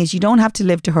 And the thing is, you don't have to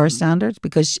live to her standards,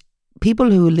 because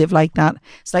people who live like that,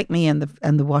 it's like me and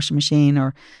the washing machine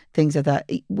or things like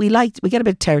that. We get a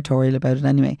bit territorial about it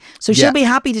anyway. So she'll be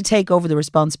happy to take over the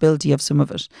responsibility of some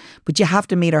of it, but you have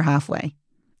to meet her halfway.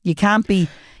 You can't be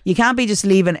just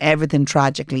leaving everything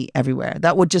tragically everywhere.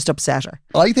 That would just upset her.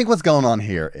 I think what's going on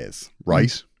here is,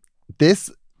 right,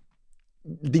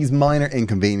 these minor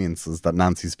inconveniences that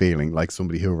Nancy's feeling, like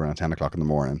somebody hoovering at 10 o'clock in the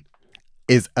morning,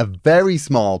 is a very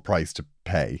small price to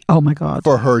pay. Oh my God.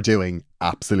 For her doing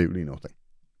absolutely nothing.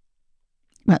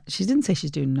 Well, she didn't say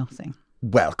she's doing nothing.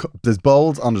 Well, there's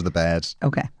bowls under the bed.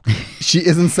 Okay. She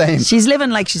isn't saying... She's living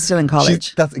like she's still in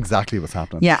college. That's exactly what's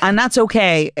happening. Yeah, and that's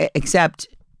okay, except...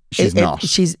 She's not.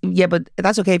 But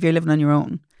that's okay if you're living on your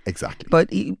own. Exactly. But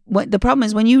the problem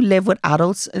is when you live with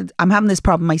adults, I'm having this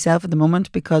problem myself at the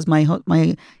moment because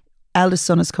my eldest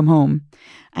son has come home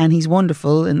and he's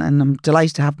wonderful and I'm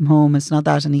delighted to have him home. It's not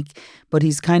that, but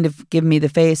he's kind of given me the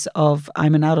face of,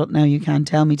 I'm an adult now, you can't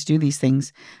tell me to do these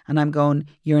things. And I'm going,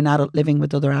 you're an adult living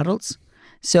with other adults.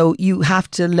 So you have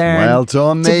to learn. Well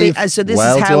done, Niamh. So this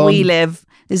well is how done. we live.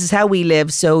 This is how we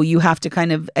live. So you have to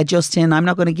kind of adjust in. I'm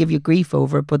not going to give you grief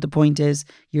over it, but the point is,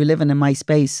 you're living in my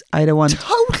space. I don't want.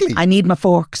 Totally. I need my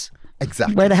forks.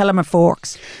 Exactly. Where the hell are my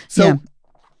forks? So,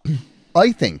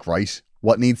 I think, right,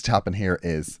 what needs to happen here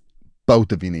is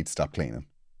both of you need to stop cleaning.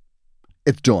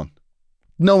 It's done.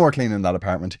 No more cleaning in that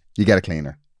apartment. You get a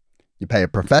cleaner. You pay a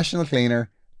professional cleaner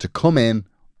to come in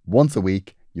once a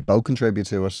week. You both contribute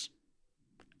to it.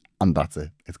 And that's it.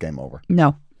 It's game over.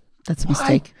 No, that's a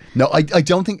mistake. No, I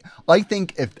don't think. I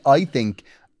think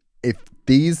if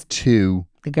these two,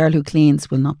 the girl who cleans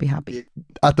will not be happy.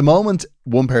 At the moment,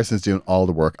 one person's doing all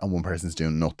the work and one person's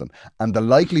doing nothing. And the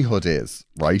likelihood is,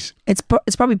 right? It's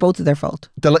probably both of their fault.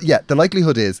 The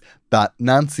likelihood is that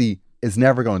Nancy is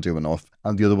never going to do enough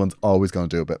and the other one's always going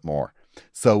to do a bit more.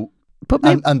 So,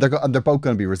 and they're both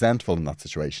going to be resentful in that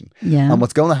situation. Yeah. And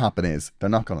what's going to happen is they're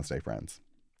not going to stay friends.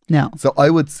 No. So I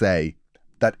would say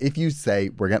that if you say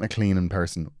we're getting a cleaning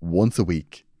person once a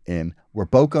week in, we're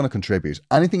both going to contribute.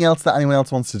 Anything else that anyone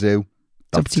else wants to do,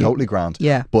 that's totally grand.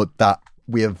 Yeah. But that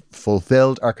we have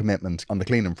fulfilled our commitment on the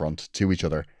cleaning front to each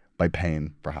other by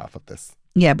paying for half of this.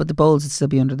 Yeah, but the bowls would still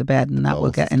be under the bed and that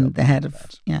will get in the head of...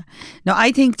 Yeah. No,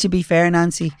 I think, to be fair,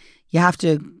 Nancy, you have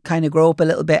to kind of grow up a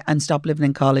little bit and stop living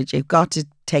in college. You've got to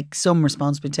take some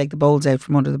responsibility, take the bowls out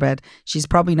from under the bed. She's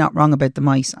probably not wrong about the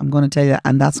mice, I'm going to tell you that,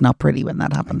 and that's not pretty when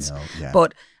that happens. I know, yeah.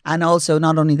 But, and also,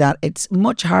 not only that, it's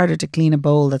much harder to clean a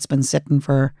bowl that's been sitting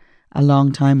for a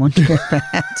long time under your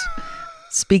bed.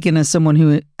 Speaking as someone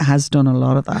who has done a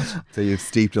lot of that. So you've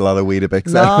steeped a lot of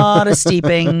Weetabix. Lot of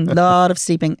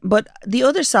steeping. But the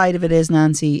other side of it is,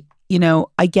 Nancy,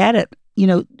 I get it.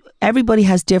 Everybody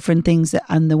has different things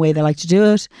and the way they like to do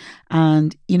it.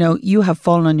 And, you have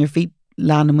fallen on your feet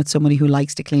landing with somebody who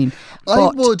likes to clean. I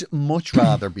would much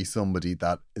rather be somebody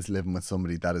that is living with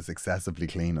somebody that is excessively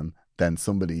cleaning than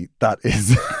somebody that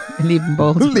is leaving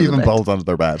bowls under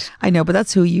their bed. I know, but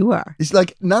that's who you are. It's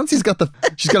like Nancy's got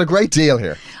she's got a great deal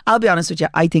here. I'll be honest with you,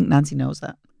 I think Nancy knows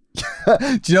that.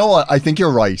 Do you know what? I think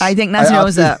you're right. I think Nancy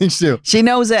knows that. She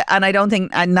knows it, and I don't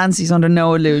think Nancy's under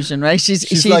no illusion, right?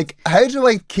 She's like, how do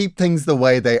I keep things the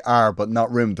way they are but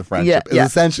not ruin the friendship? Is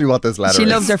essentially what this letter is. She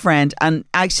loves her friend, and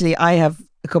actually I have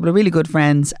a couple of really good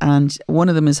friends, and one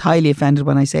of them is highly offended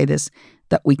when I say this,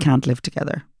 that we can't live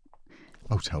together.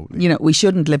 Oh, totally. We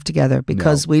shouldn't live together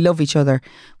because we love each other.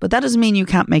 But that doesn't mean you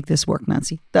can't make this work,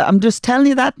 Nancy. I'm just telling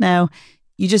you that now.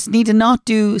 You just need to not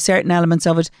do certain elements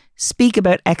of it. Speak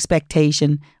about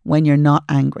expectation when you're not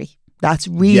angry. That's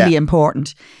really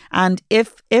important. And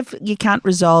if you can't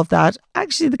resolve that,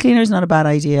 actually the cleaner is not a bad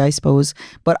idea, I suppose.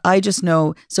 But I just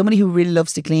know somebody who really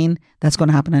loves to clean, that's going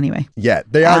to happen anyway. Yeah,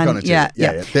 they are going to do it.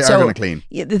 Yeah. They are going to clean.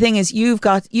 The thing is, you've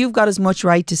got as much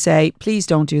right to say, please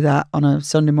don't do that on a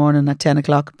Sunday morning at 10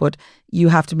 o'clock, but you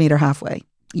have to meet her halfway.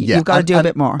 You've got to do a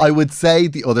bit more. I would say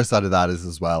the other side of that is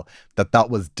as well that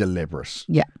was deliberate.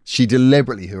 Yeah. She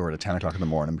deliberately hoovered at 10 o'clock in the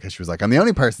morning because she was like, I'm the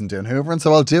only person doing hoovering,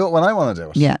 so I'll do it when I want to do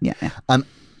it. Yeah.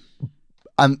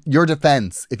 And your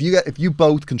defense, if you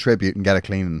both contribute and get a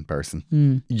cleaning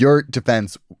person, your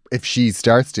defense, if she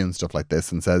starts doing stuff like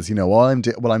this and says,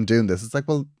 I'm doing this, it's like,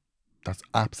 well, that's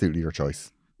absolutely your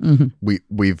choice.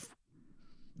 Mm-hmm.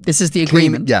 This is the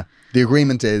agreement. The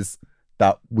agreement is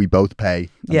that we both pay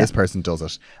and this person does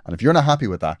it. And if you're not happy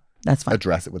with that, That's fine.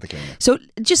 address it with the cleaner. So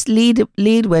just lead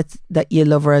with that you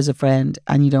love her as a friend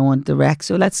and you don't want the wreck.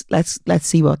 So let's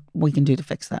see what we can do to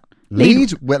fix that.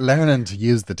 Lead with learning to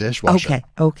use the dishwasher.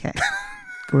 Okay.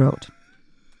 Good.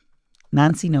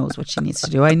 Nancy knows what she needs to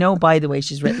do. I know, by the way,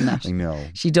 she's written that. I know.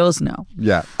 She does know.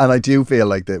 Yeah, and I do feel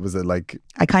like that was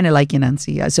I kind of like you,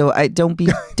 Nancy. So I don't be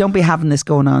having this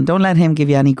going on. Don't let him give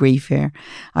you any grief here.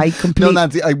 No,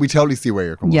 Nancy, we totally see where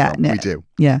you're coming from. We do.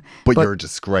 Yeah. But you're a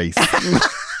disgrace.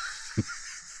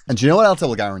 And do you know what else I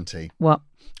will guarantee? What?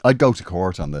 I'd go to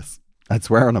court on this. I'd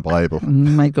swear on a Bible. You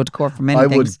might go to court for many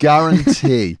things. I would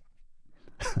guarantee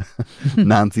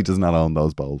Nancy does not own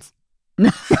those bowls.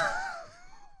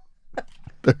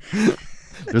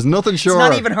 There's nothing sure. It's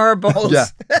not even her bowls. Yeah.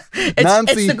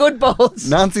 It's the good bowls.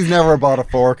 Nancy's never bought a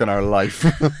fork in her life.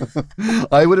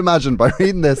 I would imagine by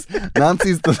reading this,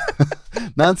 Nancy's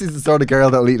the sort of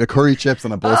girl that will eat a curry chips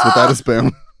on a bus without a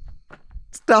spoon.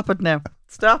 Stop it now.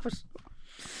 Stop it.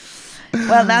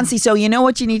 Well, Nancy, so you know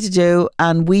what you need to do,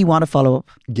 and we want to follow up.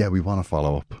 Yeah, we want to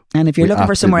follow up. And if you're looking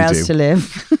for somewhere else to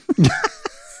live,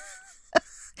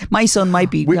 my son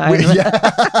might be,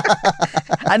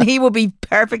 and he will be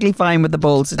perfectly fine with the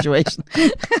bowl situation.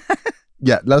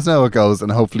 Yeah, let us know how it goes, and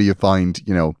hopefully you find,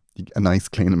 a nice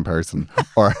cleaning person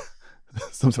or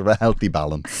some sort of a healthy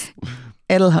balance.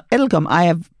 It'll come. I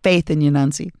have faith in you,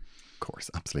 Nancy. Of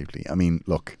course, absolutely. I mean,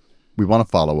 look, we want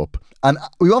to follow up. And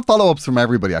we want follow-ups from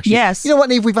everybody, actually. Yes. You know what,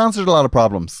 Niamh? We've answered a lot of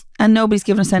problems. And nobody's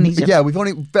given us any. Yeah, we've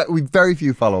very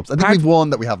few follow-ups. I think we've one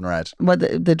that we haven't read. Well,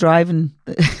 the driving...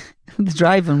 The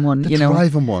driving one, the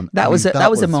driving one. That was a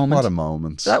moment. What a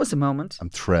moment. That was a moment. I'm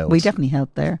thrilled. We definitely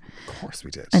helped there. Of course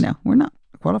we did. I know. We're not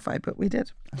qualified, but we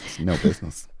did. That's no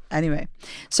business. Anyway.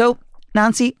 So,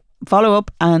 Nancy, follow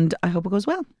up and I hope it goes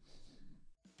well.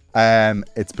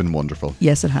 It's been wonderful.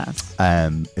 Yes, it has.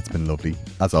 It's been lovely,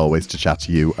 as always, to chat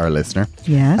to you, our listener.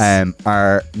 Yes.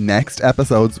 Our next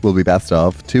episodes will be two best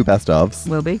ofs.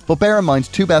 Will be. But bear in mind,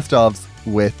 2 best ofs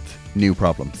with new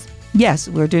problems. Yes,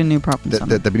 we're doing new problems.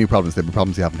 There'll be new problems. There'll be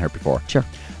problems you haven't heard before. Sure.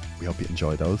 We hope you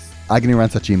enjoy those.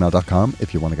 agonyrants@gmail.com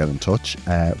if you want to get in touch.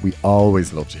 We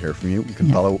always love to hear from you. You can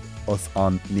follow us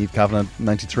on Niamh Kavanagh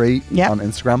 93 on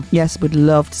Instagram. Yes, we'd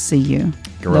love to see you.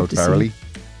 Garrod Farrelly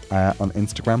on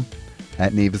Instagram.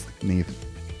 Niamh.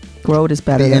 Garrod is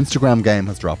better. The Instagram game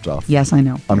has dropped off. Yes, I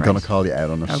know. I'm going to call you out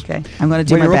on it. Okay. I'm going to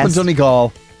do my best. When you're up in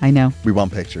Donegal, I know. We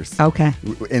want pictures. Okay.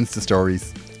 Insta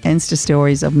stories. Insta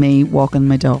stories of me walking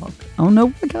my dog. Oh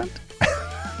no, I can't.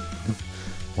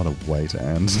 What a way to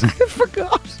end. I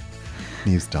forgot.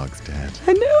 Niamh's dog's dead.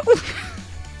 I know.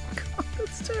 God,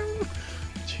 that's terrible.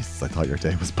 Jesus, I thought your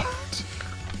day was bad.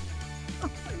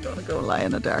 I'm going to go lie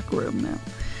in a dark room now.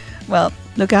 Well,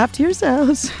 look after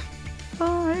yourselves.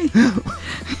 Bye.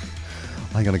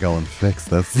 I'm going to go and fix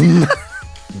this.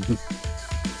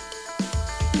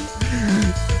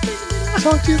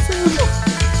 Talk to you soon.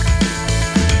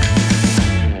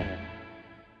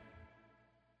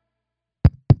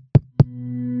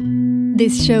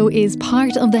 This show is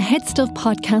part of the Head Stuff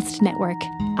Podcast Network,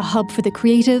 a hub for the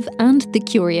creative and the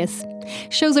curious.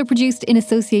 Shows are produced in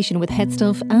association with Head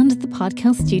Stuff and the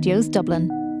Podcast Studios Dublin.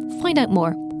 Find out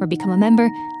more or become a member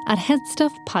at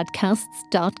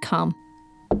headstuffpodcasts.com.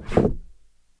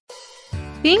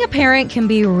 Being a parent can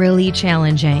be really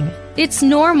challenging. It's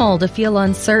normal to feel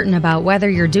uncertain about whether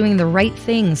you're doing the right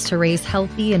things to raise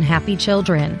healthy and happy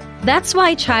children. That's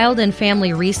why Child and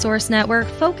Family Resource Network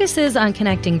focuses on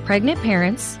connecting pregnant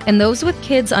parents and those with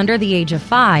kids under the age of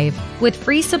 5 with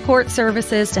free support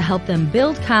services to help them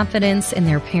build confidence in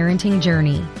their parenting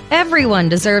journey. Everyone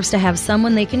deserves to have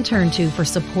someone they can turn to for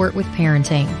support with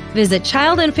parenting. Visit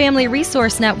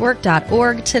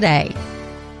childandfamilyresourcenetwork.org today.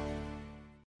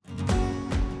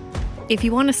 If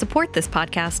you want to support this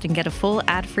podcast and get a full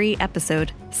ad-free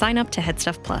episode, sign up to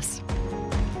Headstuff Plus.